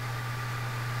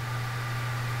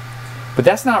 But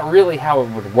that's not really how it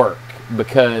would work,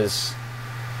 because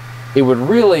it would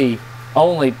really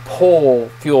only pull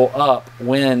fuel up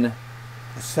when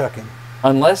It's sucking.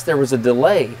 Unless there was a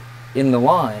delay in the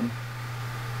line,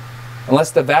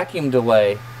 unless the vacuum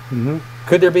delay. Mm-hmm.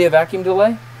 Could there be a vacuum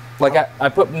delay? Like I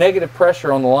put negative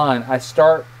pressure on the line, I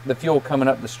start the fuel coming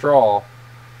up the straw,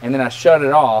 and then I shut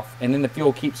it off, and then the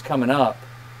fuel keeps coming up,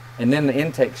 and then the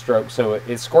intake stroke, so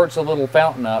it squirts a little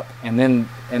fountain up, and then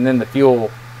the fuel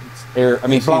air. I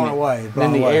mean, it's blown away. It's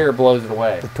blown then the away. air blows it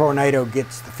away. The tornado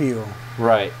gets the fuel.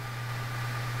 Right.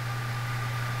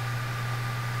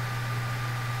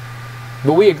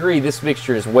 But we agree this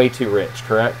mixture is way too rich,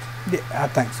 correct? Yeah, I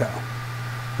think so.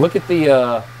 Look at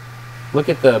the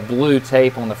blue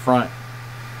tape on the front.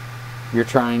 You're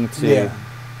trying to. Yeah.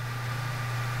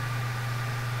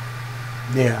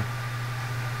 Yeah.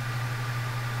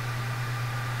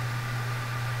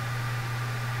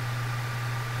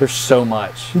 There's so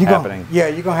much happening. Yeah,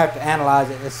 you're gonna have to analyze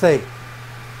it. Let's see.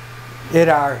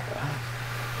 Yeah,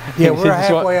 we're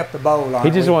halfway up the bowl.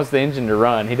 He just wants the engine to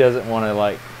run. He doesn't want to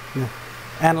like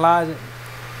analyze it.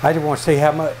 I just want to see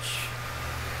how much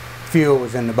fuel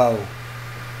was in the bowl.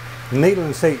 The needle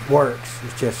and seat works.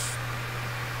 It's just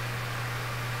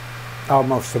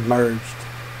almost submerged.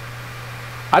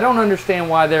 I don't understand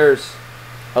why there's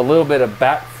a little bit of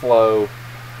backflow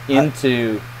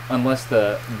into unless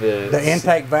the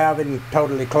intake valve isn't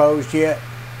totally closed yet.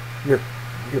 You're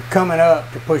coming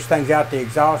up to push things out the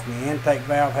exhaust, and the intake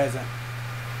valve hasn't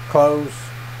closed.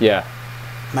 Yeah,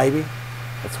 maybe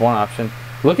that's one option.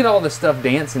 Look at all the stuff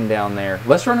dancing down there.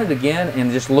 Let's run it again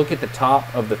and just look at the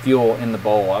top of the fuel in the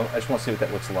bowl. I just want to see what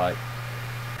that looks like.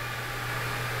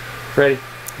 Ready?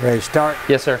 Ready to start?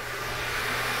 Yes, sir.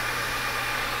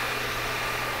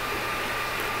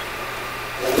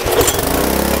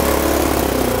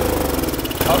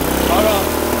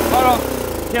 Hold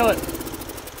on. Kill it.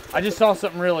 I just saw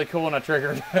something really cool and I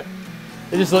triggered.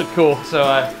 It just looked cool, so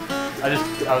I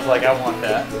was like, I want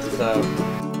that. So.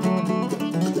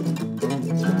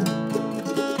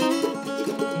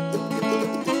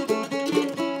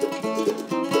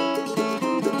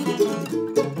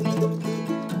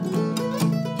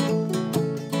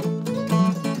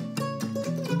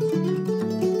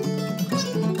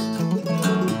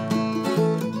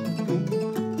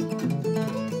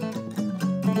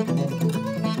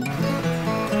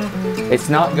 It's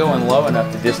not going low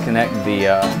enough to disconnect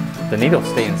the needle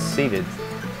staying seated.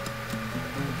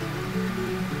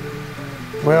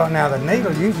 Well, now the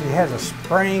needle usually has a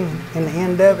spring in the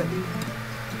end of it.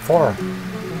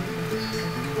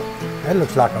 That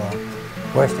looks like a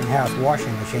Westinghouse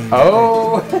washing machine.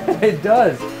 Oh, it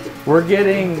does. We're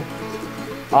getting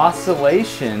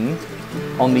oscillation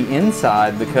on the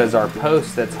inside because our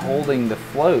post that's holding the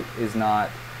float is not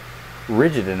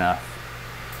rigid enough.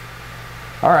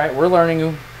 All right, we're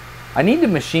learning. I need to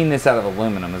machine this out of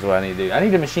aluminum is what I need to do. I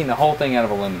need to machine the whole thing out of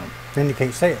aluminum. Then you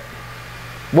can't see it.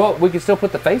 Well, we can still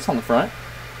put the face on the front.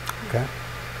 Okay.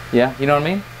 Yeah, you know what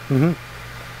I mean? Mm-hmm.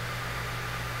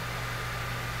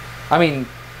 I mean,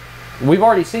 we've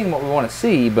already seen what we want to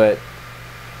see, but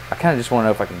I kind of just want to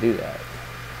know if I can do that.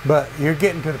 But you're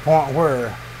getting to the point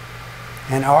where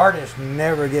an artist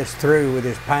never gets through with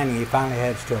his painting. He finally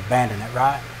has to abandon it,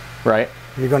 right? Right.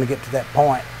 You're going to get to that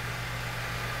point.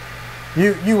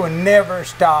 You will never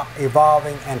stop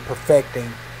evolving and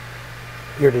perfecting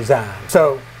your design.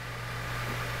 So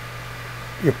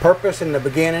your purpose in the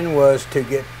beginning was to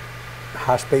get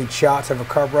high-speed shots of a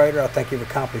carburetor. I think you've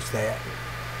accomplished that.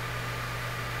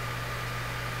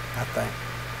 I think.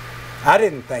 I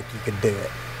didn't think you could do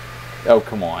it. Oh,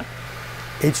 come on.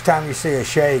 Each time you see a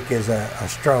shake is a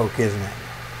stroke, isn't it?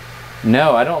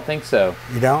 No, I don't think so.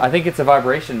 You don't? I think it's a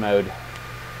vibration mode.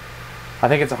 I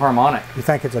think it's a harmonic. You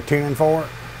think it's a tuning fork?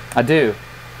 I do.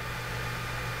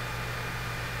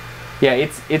 Yeah,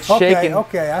 it's okay, shaking.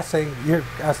 Okay, I see.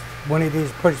 When he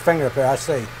just put his finger up there, I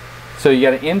see. So you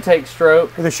got an intake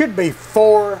stroke. There should be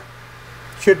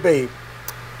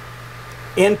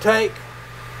intake,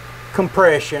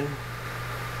 compression,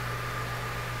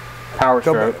 Power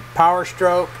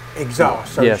stroke,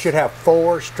 exhaust. So yes. You should have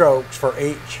 4 strokes for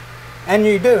each. And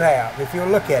you do have, if you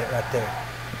look at it right there.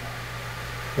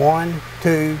 1,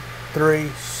 2, 3,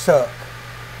 suck.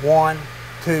 1,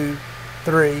 2,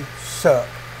 3, suck.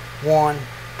 1,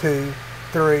 2,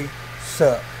 3,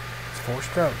 suck. It's 4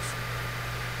 strokes.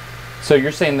 So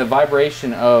you're saying the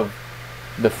vibration of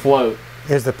the float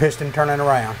is the piston turning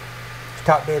around. It's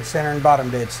top dead center and bottom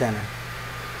dead center.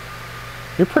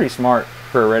 You're pretty smart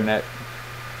for a redneck.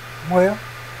 Well,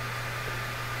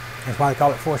 that's why they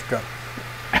call it 4-stroke.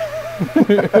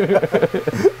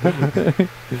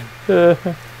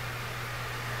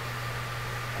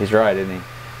 He's right, isn't he?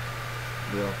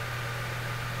 Yeah.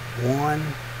 1.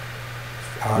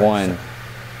 All right, 1,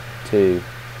 2,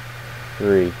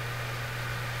 3.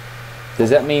 Does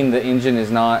that mean the engine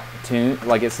is not tuned,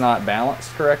 like it's not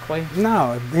balanced correctly?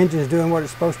 No, the engine's doing what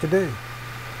it's supposed to do.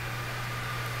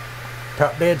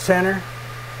 Top dead center,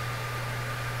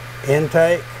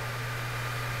 intake,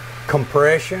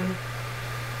 compression,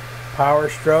 power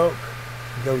stroke,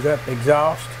 goes up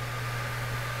exhaust.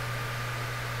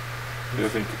 The other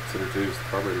thing to consider too is the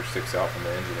carburetor sticks out from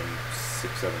the engine in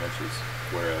 6-7 inches,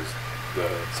 whereas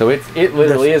So it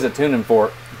literally is a tuning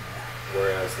fork.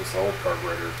 whereas this old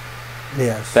carburetor,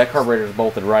 Yes. That carburetor is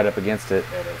bolted right up against it.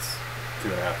 and it's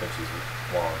 2.5 inches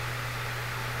long.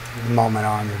 The moment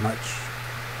arm is much.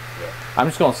 Yeah. I'm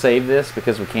just going to save this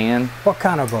because we can. What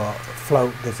kind of a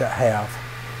float does that have?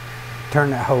 Turn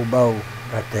that whole bow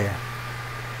right there.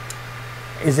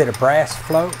 Is it a brass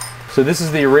float? So this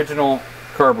is the original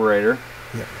carburetor.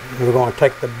 Yep. We're going to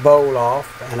take the bowl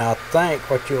off, and I think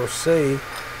what you'll see,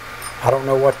 I don't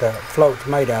know what the float's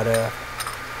made out of,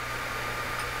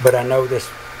 but I know this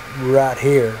right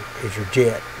here is your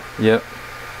jet. Yep.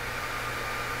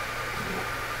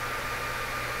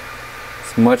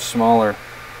 It's much smaller.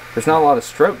 There's not a lot of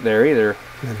stroke there either.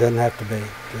 It doesn't have to be.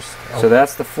 Just So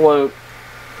that's the float.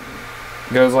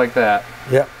 Goes like that.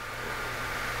 Yep.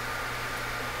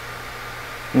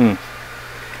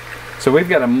 So we've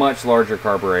got a much larger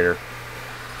carburetor.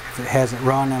 If it hasn't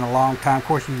run in a long time, of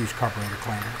course you use carburetor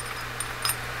cleaner.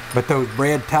 But those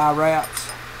bread tie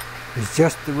wraps is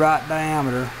just the right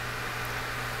diameter.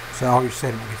 So all your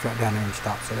sediment gets right down there and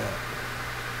stops it up.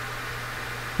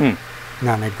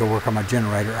 Now I need to go work on my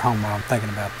generator at home while I'm thinking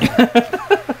about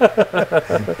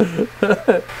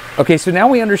that. Okay, so now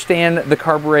we understand the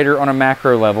carburetor on a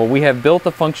macro level. We have built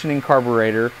a functioning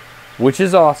carburetor, which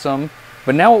is awesome.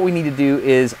 But now what we need to do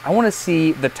is, I want to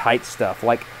see the tight stuff.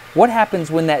 Like, what happens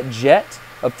when that jet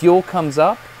of fuel comes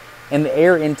up and the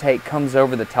air intake comes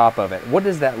over the top of it? What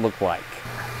does that look like?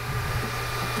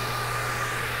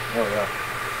 Oh yeah.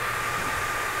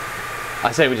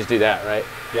 I say we just do that, right?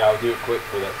 Yeah, I'll do it quick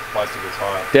before that plastic gets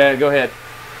hot. Dad, go ahead.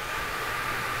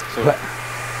 So But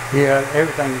yeah,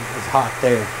 everything is hot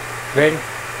there. Ready?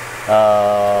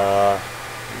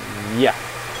 Yeah.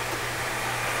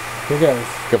 Here goes.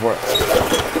 Go for it.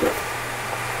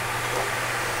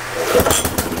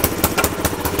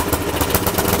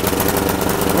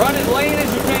 Run as lean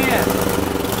as you can.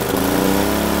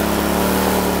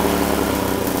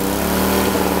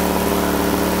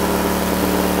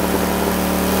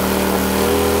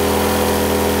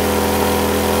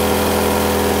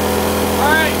 All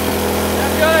right,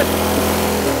 that's good.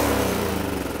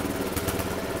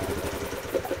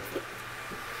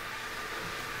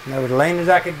 That was as lean as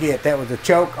I could get. That was the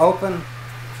choke open,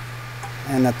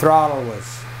 and the throttle was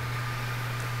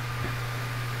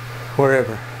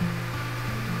wherever.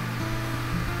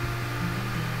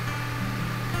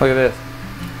 Look at this.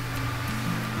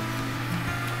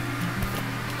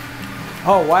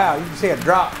 Oh wow, you can see a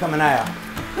drop coming out.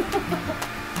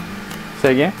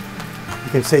 Say again?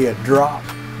 You can see a drop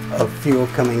of fuel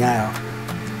coming out.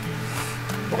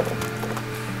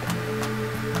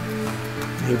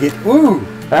 And get, ooh!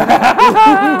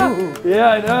 Yeah,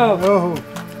 I know. Oh,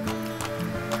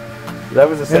 That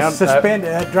was a it's sound. suspended.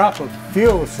 That drop of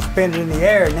fuel is suspended in the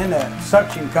air, and then the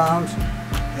suction comes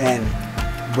and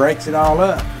breaks it all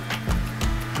up.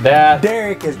 That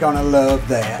Derek is gonna love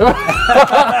that.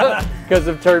 because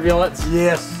of turbulence.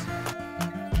 Yes.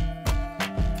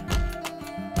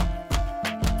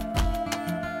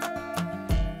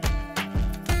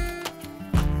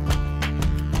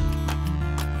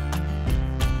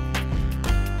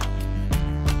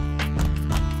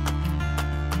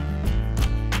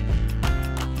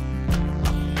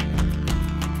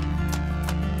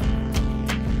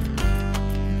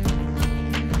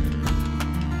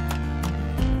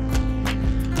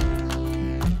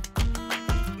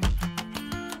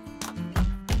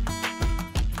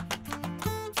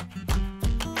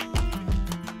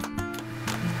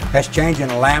 That's changing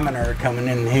a laminar coming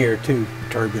in here too,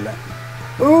 turbulent.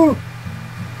 Ooh!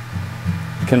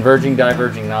 Converging,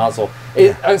 diverging nozzle.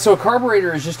 So a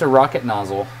carburetor is just a rocket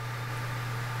nozzle.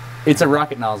 It's a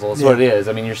rocket nozzle, that's what it is.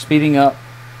 I mean, you're speeding up.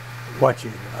 Watch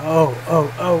it. Oh,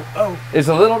 oh, oh, oh. It's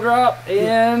a little drop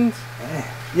and...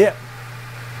 Yep.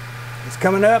 It's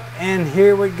coming up and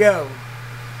here we go.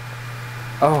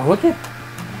 Oh, look at...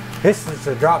 This is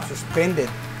a drop suspended.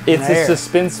 It's in a air.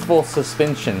 suspenseful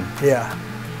suspension. Yeah.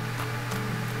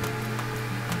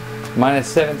 Minus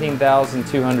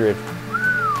 17,200.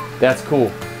 That's cool.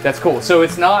 That's cool. So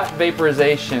it's not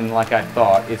vaporization like I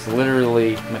thought. It's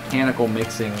literally mechanical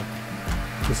mixing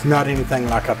It's not anything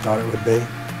like I thought it would be.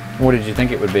 What did you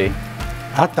think it would be?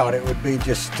 I thought it would be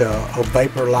just a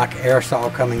vapor like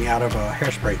aerosol coming out of a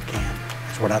hairspray can.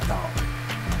 That's what I thought.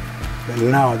 But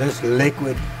no, this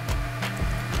liquid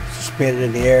suspended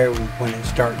in the air, when it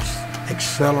starts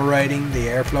accelerating the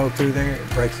airflow through there, it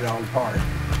breaks it all apart.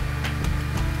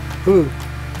 Ooh.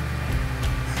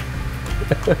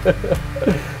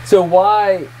 So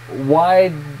why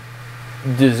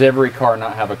does every car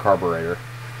not have a carburetor?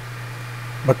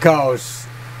 Because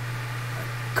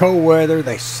cold weather,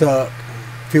 they suck.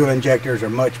 Fuel injectors are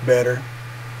much better.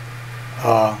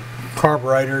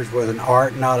 Carburetors was an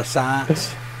art, not a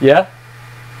science. Yeah?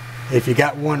 If you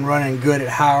got one running good at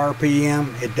high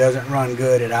RPM, it doesn't run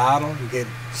good at idle. You get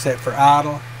it set for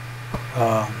idle.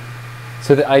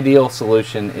 So the ideal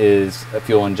solution is a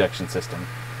fuel injection system.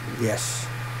 Yes.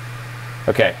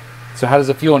 Okay. So how does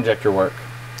a fuel injector work?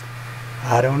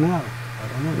 I don't know.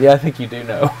 Yeah, I think you do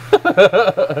know.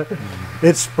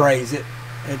 It sprays it.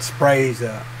 It sprays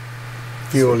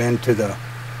fuel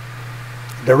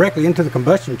directly into the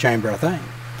combustion chamber, I think.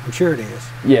 I'm sure it is.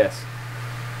 Yes.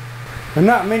 But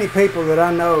not many people that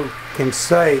I know can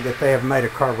say that they have made a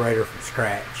carburetor from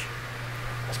scratch.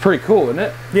 It's pretty cool, isn't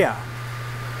it? Yeah.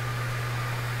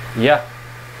 Yeah.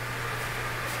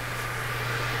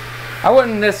 I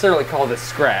wouldn't necessarily call this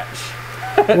scratch.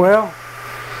 Well,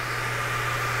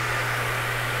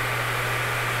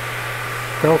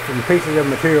 go from pieces of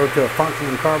material to a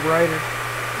functioning carburetor.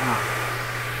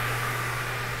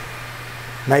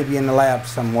 Maybe in the lab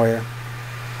somewhere.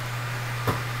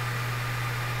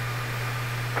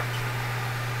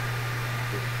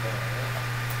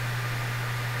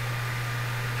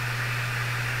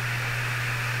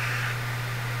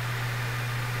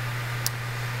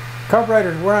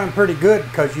 Carburetors run pretty good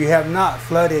because you have not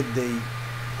flooded the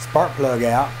spark plug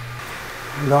out.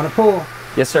 I'm going to pull.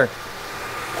 Yes, sir.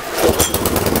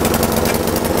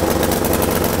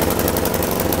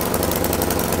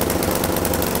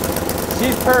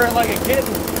 She's purring like a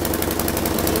kitten.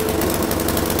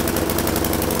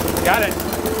 Got it.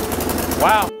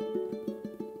 Wow.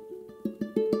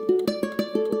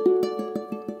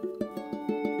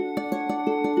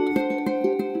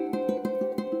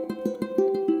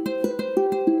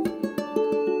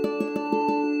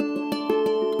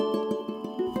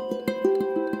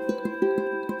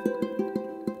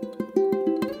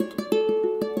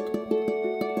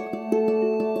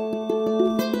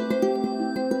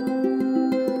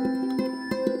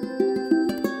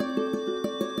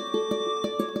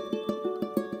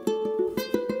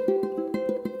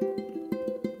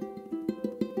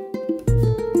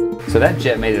 So that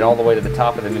jet made it all the way to the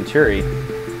top of the Venturi.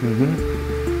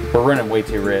 Mm-hmm. We're running way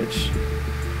too rich.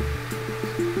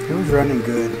 It was running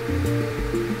good.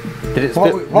 Did it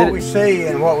What we see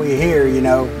and what we hear, you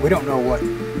know, we don't know what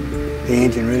the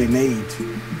engine really needs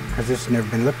because this has never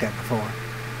been looked at before.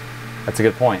 That's a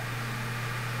good point.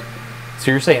 So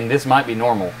you're saying this might be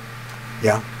normal?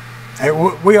 Yeah.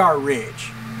 We are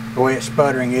rich. The way it's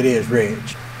sputtering, it is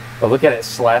rich. But look at it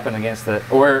slapping against the,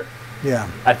 or Yeah.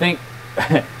 I think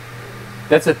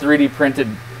that's a 3D printed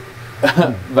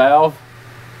valve.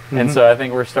 And so I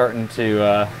think we're starting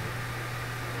to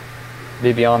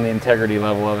be beyond the integrity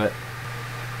level of it.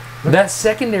 That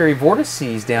secondary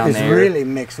vortices down It's there. really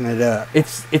mixing it up.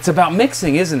 It's about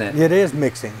mixing, isn't it? It is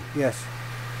mixing, yes.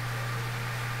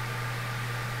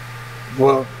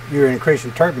 Well, you're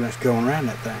increasing turbulence going around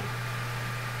that thing.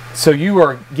 So you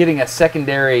are getting a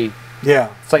secondary. Yeah.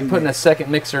 It's like putting a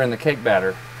second mixer in the cake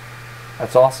batter.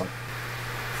 That's awesome.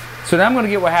 So now I'm going to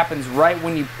get what happens right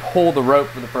when you pull the rope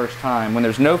for the first time, when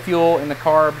there's no fuel in the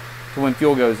carb to when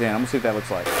fuel goes in. I'm going to see what that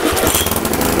looks like.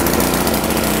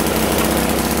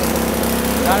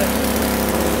 Got it.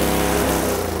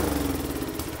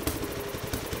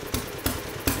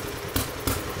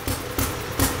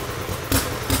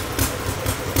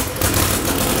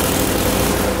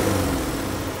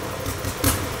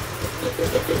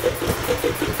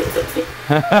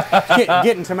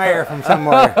 Getting some air from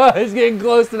somewhere. It's getting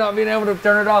close to not being able to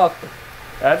turn it off.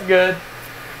 That's good.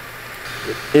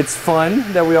 It's fun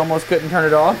that we almost couldn't turn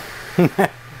it off.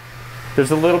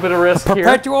 There's a little bit of risk here.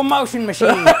 Perpetual motion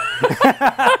machine.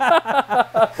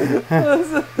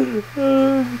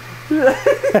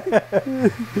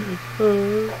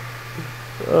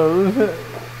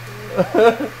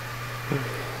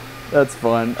 That's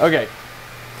fun. Okay.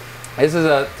 This is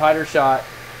a tighter shot.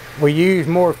 We used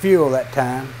more fuel that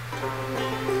time.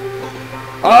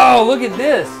 Oh, look at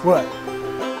this. What?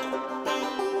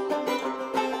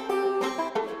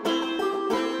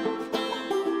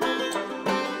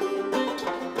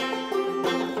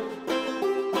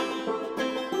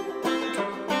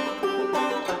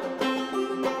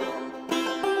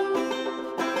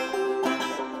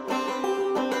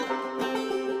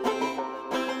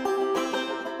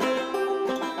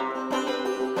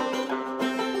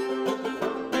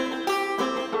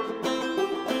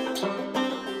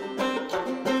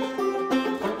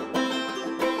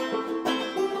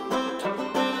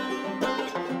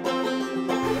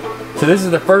 So this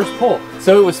is the first pull.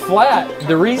 So it was flat.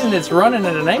 The reason it's running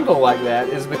at an angle like that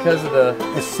is because of the...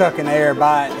 It's sucking air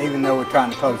by it even though we're trying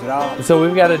to close it off. So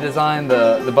we've got to design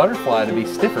the butterfly to be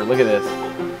stiffer. Look at this.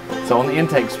 So on the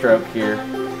intake stroke here,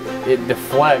 it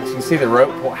deflects. You can see the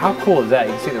rope. How cool is that?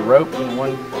 You can see the rope in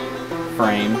one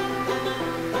frame,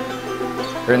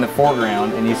 or in the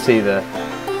foreground, and you see the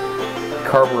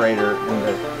carburetor in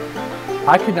the...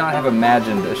 I could not have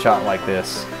imagined a shot like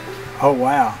this. Oh,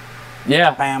 wow.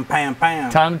 Yeah. Bam, bam, bam.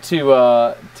 Time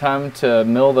to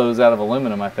mill those out of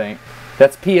aluminum, I think.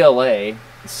 That's PLA,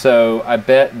 so I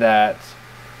bet that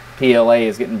PLA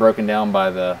is getting broken down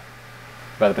by the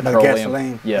petroleum.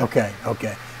 Gasoline? Yeah. Okay,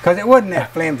 okay. Because it wasn't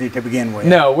that flimsy to begin with.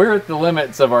 No, we're at the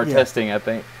limits of our testing, I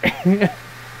think.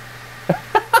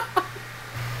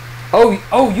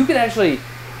 oh, you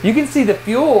can see the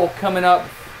fuel coming up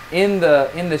in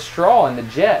the straw in the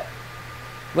jet.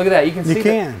 Look at that. You can see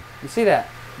you see that.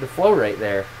 The flow rate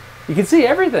there. You can see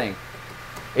everything.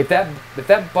 If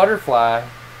that butterfly,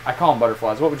 I call them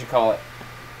butterflies, what would you call it?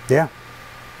 Yeah.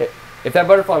 If that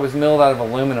butterfly was milled out of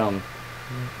aluminum,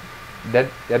 that'd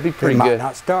be pretty good. It might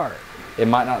not start. It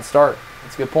might not start.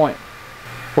 That's a good point.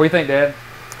 What do you think, Dad?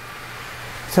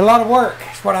 It's a lot of work,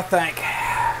 is what I think.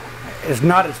 It's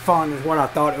not as fun as what I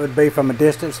thought it would be from a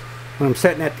distance. When I'm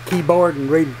sitting at the keyboard and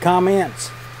reading comments,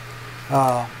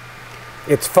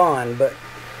 it's fun, but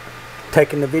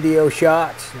taking the video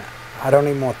shots, I don't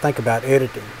even want to think about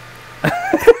editing.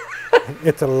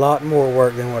 It's a lot more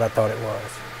work than what I thought it was.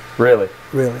 Really?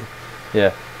 Really.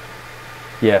 Yeah.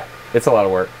 Yeah. It's a lot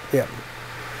of work. Yeah.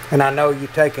 And I know you're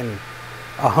taking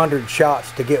 100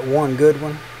 shots to get one good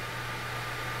one,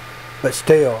 but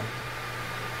still,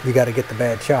 you got to get the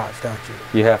bad shots, don't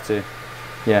you? You have to.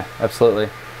 Yeah, absolutely.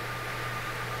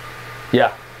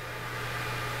 Yeah.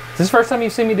 Is this the first time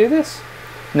you've seen me do this?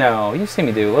 No, you've seen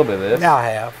me do a little bit of this. I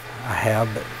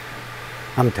have, but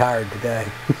I'm tired today.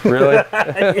 Really?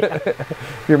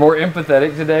 You're more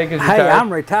empathetic today because you're tired?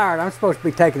 I'm retired. I'm supposed to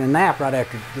be taking a nap right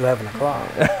after 11 o'clock.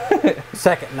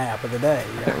 Second nap of the day.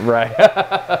 Yeah. Right.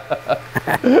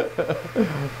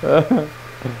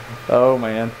 Oh,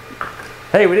 man.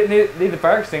 Hey, we didn't need the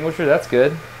fire extinguisher. That's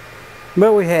good.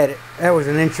 But we had it. That was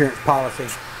an insurance policy.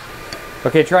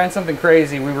 Okay, trying something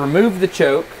crazy. We removed the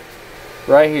choke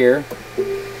right here.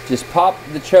 Just pop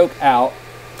the choke out,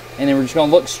 and then we're just going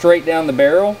to look straight down the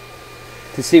barrel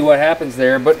to see what happens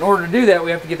there. But in order to do that,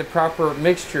 we have to get the proper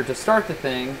mixture to start the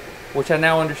thing, which I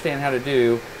now understand how to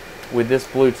do with this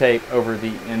blue tape over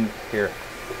the end here.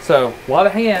 So, a lot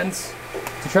of hands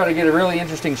to try to get a really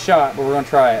interesting shot, but we're going to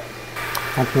try it.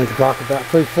 I'm going to drop about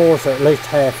 3/4, or at least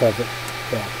half of it.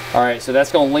 Yeah. All right, so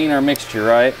that's going to lean our mixture,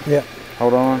 right? Yep.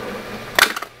 Hold on.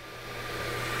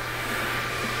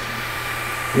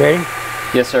 Ready?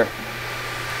 Yes, sir.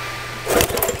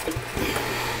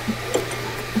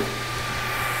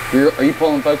 Are you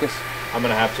pulling focus? I'm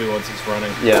gonna have to once it's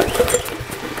running. Yeah.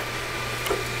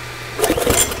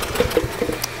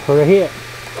 For a hit.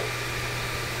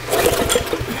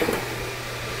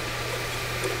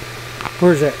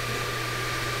 Where's that?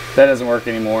 That doesn't work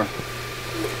anymore.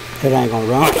 It ain't gonna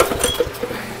run.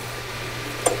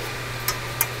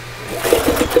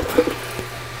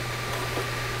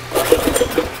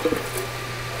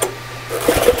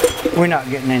 We're not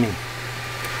getting any.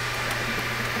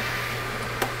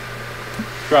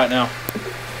 Try it now.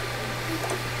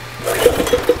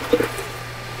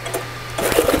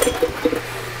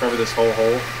 Cover this whole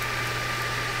hole.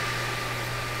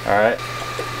 All right.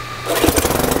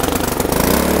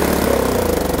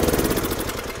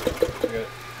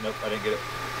 Nope, I didn't get it.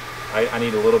 I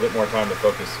need a little bit more time to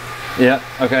focus. Yeah,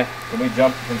 okay.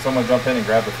 Can someone jump in and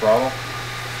grab the throttle?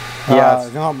 Yeah.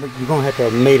 No, but you're gonna have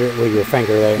to meter it with your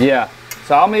finger there. Yeah.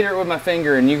 So I'll meter it with my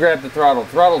finger and you grab the throttle. The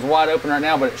throttle's wide open right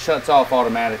now, but it shuts off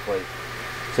automatically.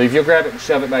 So if you'll grab it and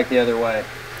shove it back the other way.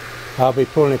 I'll be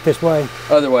pulling it this way.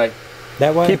 Other way.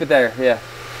 That way? Keep it there, yeah.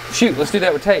 Shoot, let's do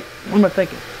that with tape. What am I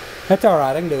thinking? That's all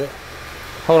right, I can do it.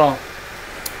 Hold on.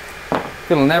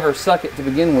 It'll never suck it to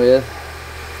begin with.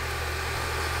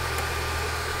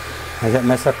 Does that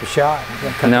mess up the shot? Does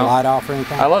that cut No. the light off or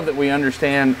anything? I love that we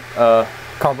understand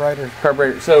Carburetor?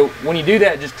 carburetor. So when you do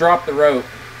that, just drop the rope.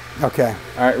 Okay.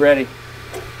 All right, ready?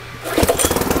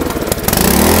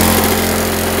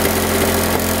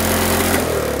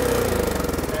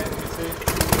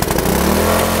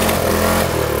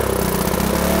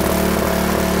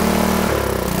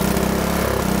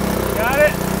 Got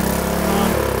it?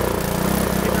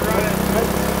 Keep it running.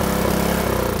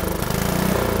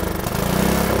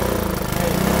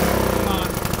 Come on.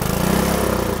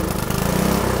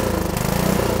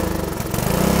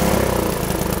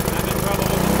 I'm in trouble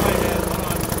with the playhead. Hold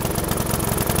on.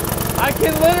 I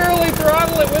can literally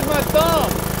throttle it with my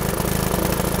thumb.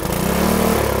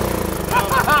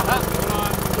 Hold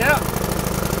on. Yep.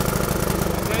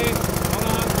 Okay, hold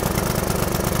on.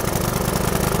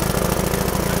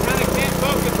 I kind of can't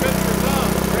focus with your thumb.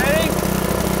 Ready?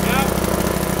 Yep.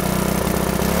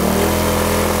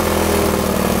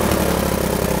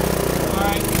 All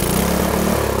right.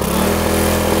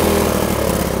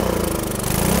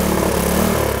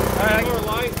 All right. Lower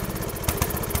light.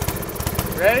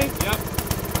 Ready? Yep.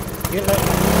 Get that.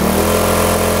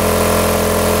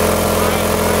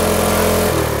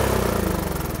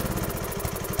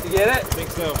 You get it? I think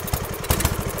so.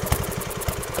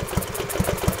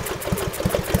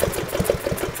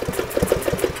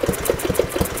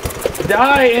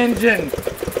 Die, engine.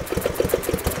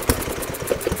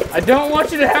 I don't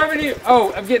want you to have any.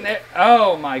 Oh, I'm getting it.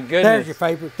 Oh my goodness. There's your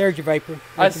vapor. There's your vapor.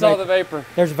 I saw the vapor.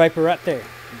 There's a vapor right there.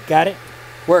 Got it?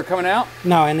 Where, coming out?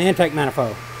 No, in the intake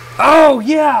manifold. Oh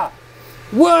yeah.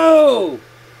 Whoa.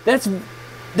 That's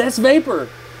vapor.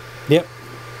 Yep.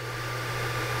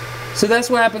 So that's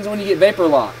what happens when you get vapor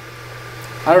lock.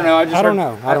 I don't know.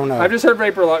 I don't know. I've just heard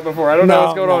vapor lock before. I don't know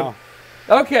what's going on.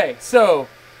 Okay, so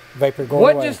Vapor going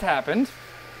what away. just happened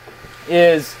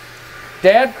is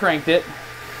Dad cranked it.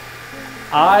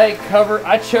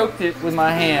 I choked it with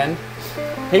my hand.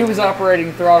 He was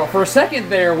operating throttle. For a second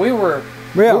there, we were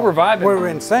vibing. We were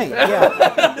in sync,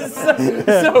 yeah.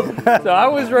 so I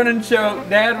was running choke,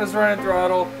 Dad was running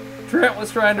throttle, Trent was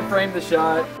trying to frame the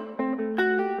shot.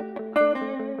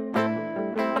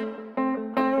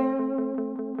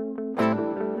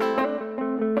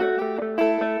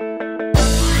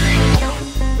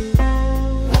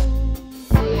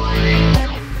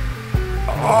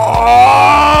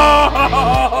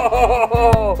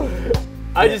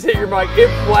 I just hit your mic. It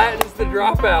flattens the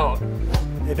dropout.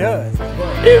 It does.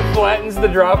 It flattens the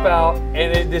dropout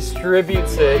and it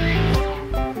distributes it.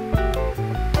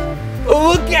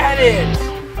 Look at it!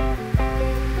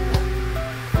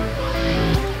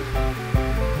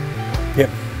 Yep.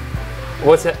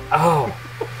 What's it? Oh.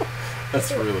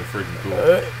 That's really freaking cool.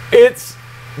 It's,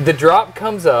 the drop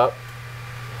comes up.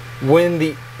 When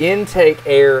the intake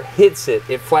air hits it,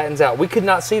 it flattens out. We could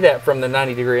not see that from the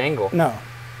 90-degree angle. No.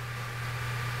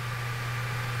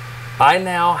 I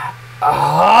now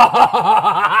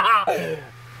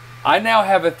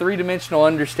have a three-dimensional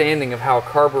understanding of how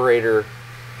carburetor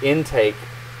intake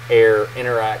air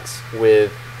interacts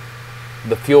with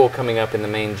the fuel coming up in the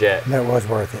main jet. That was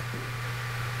worth it.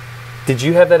 Did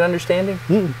you have that understanding?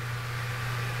 Mm.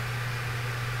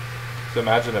 So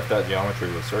imagine if that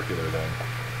geometry was circular then.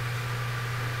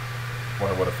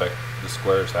 Wonder what effect the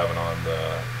square's having on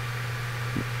the...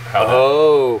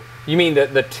 Oh, you mean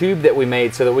the tube that we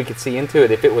made so that we could see into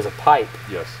it if it was a pipe?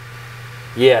 Yes.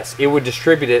 Yes, it would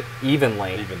distribute it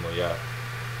evenly. Evenly, yeah.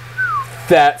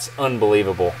 That's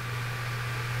unbelievable.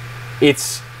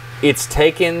 It's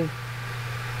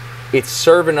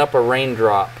serving up a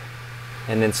raindrop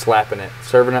and then slapping it.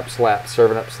 Serving up, slap,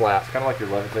 serving up, slap. It's kind of like your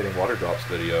levitating water drops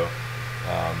video.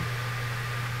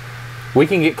 We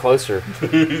can get closer.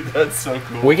 Dude, that's so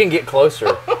cool. We can get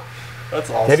closer. That's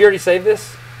awesome. Have you already saved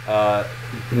this? To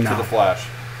No. the flash.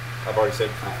 I've already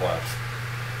saved it to the flash.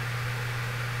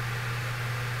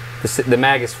 The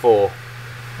mag is full.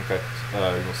 Okay.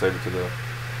 We'll save it to the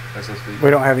SSD. We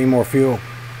don't have any more fuel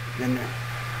in there.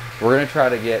 We're going to try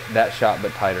to get that shot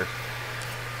but tighter.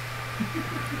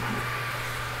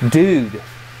 Dude,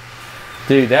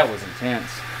 that was intense.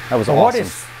 That was So awesome. what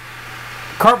this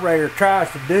carburetor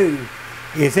tries to do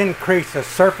is increase the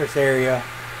surface area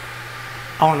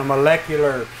on a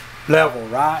molecular level,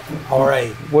 right? Or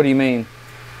What do you mean?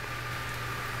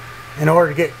 in order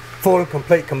to get full and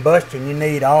complete combustion, you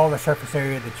need all the surface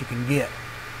area that you can get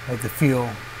of the fuel.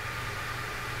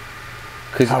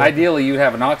 Because ideally you'd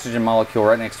have an oxygen molecule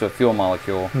right next to a fuel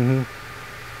molecule. Mm-hmm.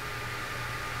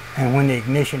 And when the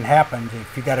ignition happens,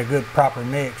 if you got a good proper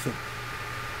mix,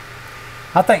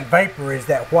 I think vapor is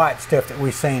that white stuff that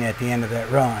we've seen at the end of that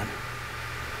run.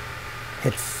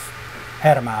 It's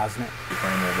atomizing it.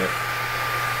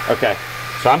 Okay,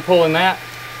 so I'm pulling that.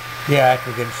 Yeah, after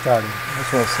we get it started. I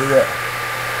just want to see that.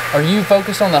 Are you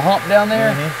focused on the hump down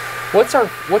there? Mm-hmm. What's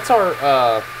our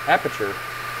aperture?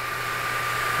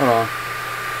 Hold on.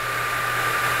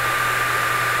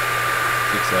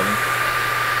 6-7.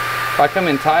 If I come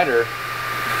in tighter,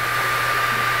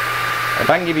 if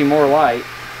I can give you more light,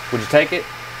 would you take it?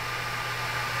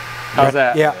 How's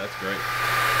that? Yeah, That's great.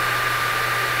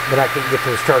 but I can't get to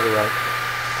the starter right.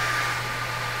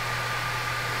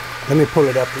 Let me pull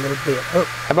it up a little bit. Oh,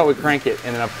 How about we crank it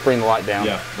and then I'll bring the light down?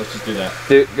 Yeah, let's just do that.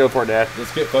 Go for it, Dad.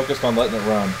 Let's get focused on letting it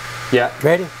run. Yeah.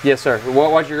 Ready? Yes, sir.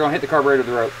 Watch, you're gonna hit the carburetor with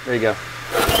the rope. There you go.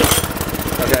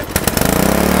 Okay.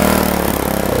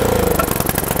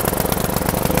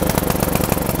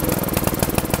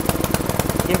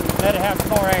 Let it have some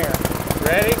more air.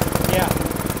 Ready? Yeah.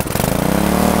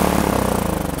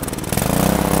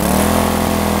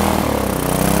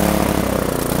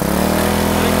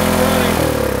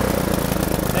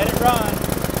 Let it run.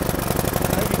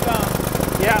 Move your thumb.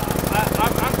 Yeah,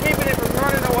 I'm keeping it from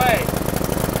running away.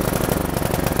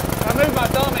 If I move my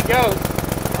thumb, it goes.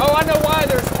 Oh, I know why.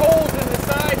 There's holes in the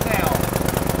side now.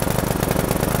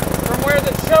 From where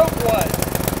the choke was.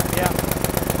 Yeah.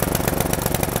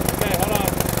 Okay, hold on.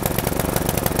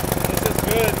 This is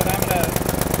good, but I'm gonna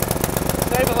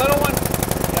save a little one.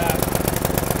 Yeah.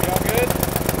 Y'all good?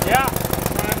 Yeah. I'm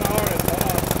trying my hardest. Hold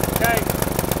on. Okay.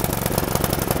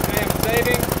 Okay, I'm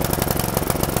saving.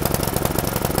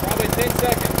 Probably 10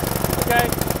 seconds. Okay.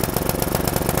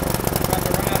 About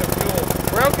to run out of fuel.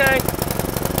 We're okay.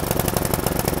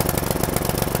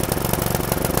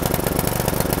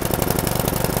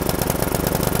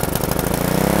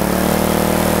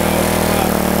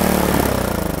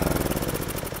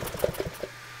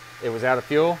 It was out of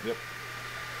fuel? Yep.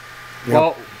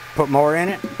 Well, Put more in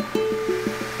it?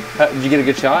 did you get a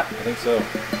good shot? I think so.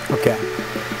 Okay.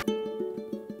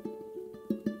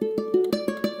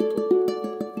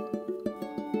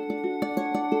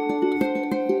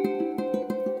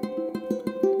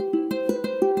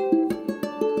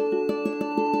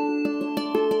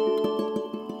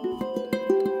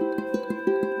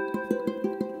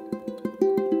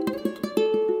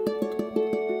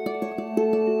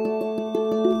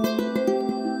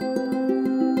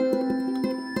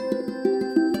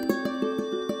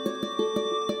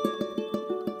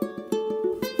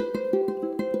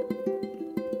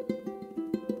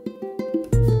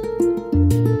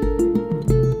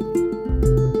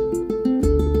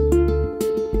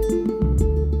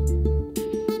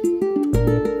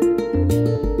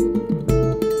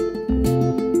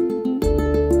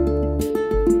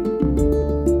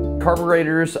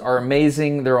 Carburetors are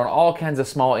amazing. They're on all kinds of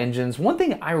small engines. One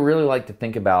thing I really like to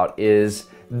think about is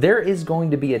there is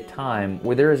going to be a time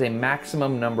where there is a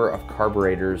maximum number of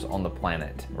carburetors on the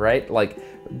planet, right? Like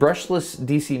brushless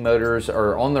DC motors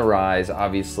are on the rise,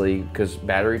 obviously, because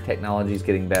battery technology is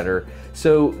getting better.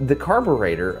 So the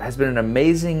carburetor has been an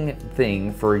amazing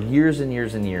thing for years and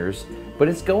years and years, but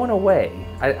it's going away.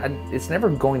 It's never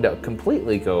going to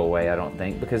completely go away, I don't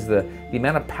think, because the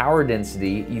amount of power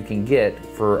density you can get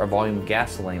for a volume of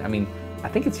gasoline, I mean, I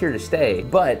think it's here to stay,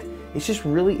 but it's just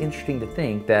really interesting to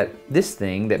think that this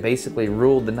thing that basically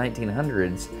ruled the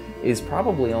 1900s is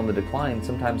probably on the decline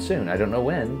sometime soon. I don't know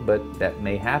when, but that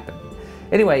may happen.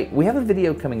 Anyway, we have a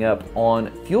video coming up on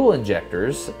fuel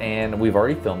injectors, and we've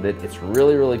already filmed it. It's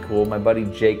really, really cool. My buddy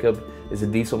Jacob is a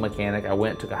diesel mechanic. I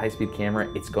went, took a high-speed camera.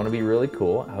 It's gonna be really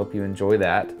cool. I hope you enjoy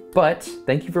that. But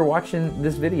thank you for watching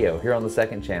this video here on the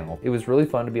second channel. It was really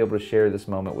fun to be able to share this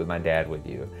moment with my dad with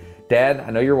you. Dad, I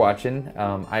know you're watching.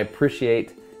 I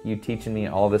appreciate you teaching me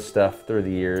all this stuff through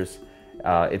the years.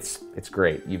 It's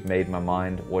great. You've made my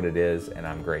mind what it is, and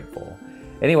I'm grateful.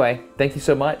 Anyway, thank you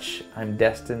so much. I'm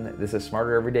Destin. This is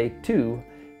Smarter Every Day 2.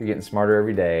 You're getting smarter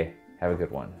every day. Have a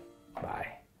good one.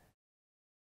 Bye.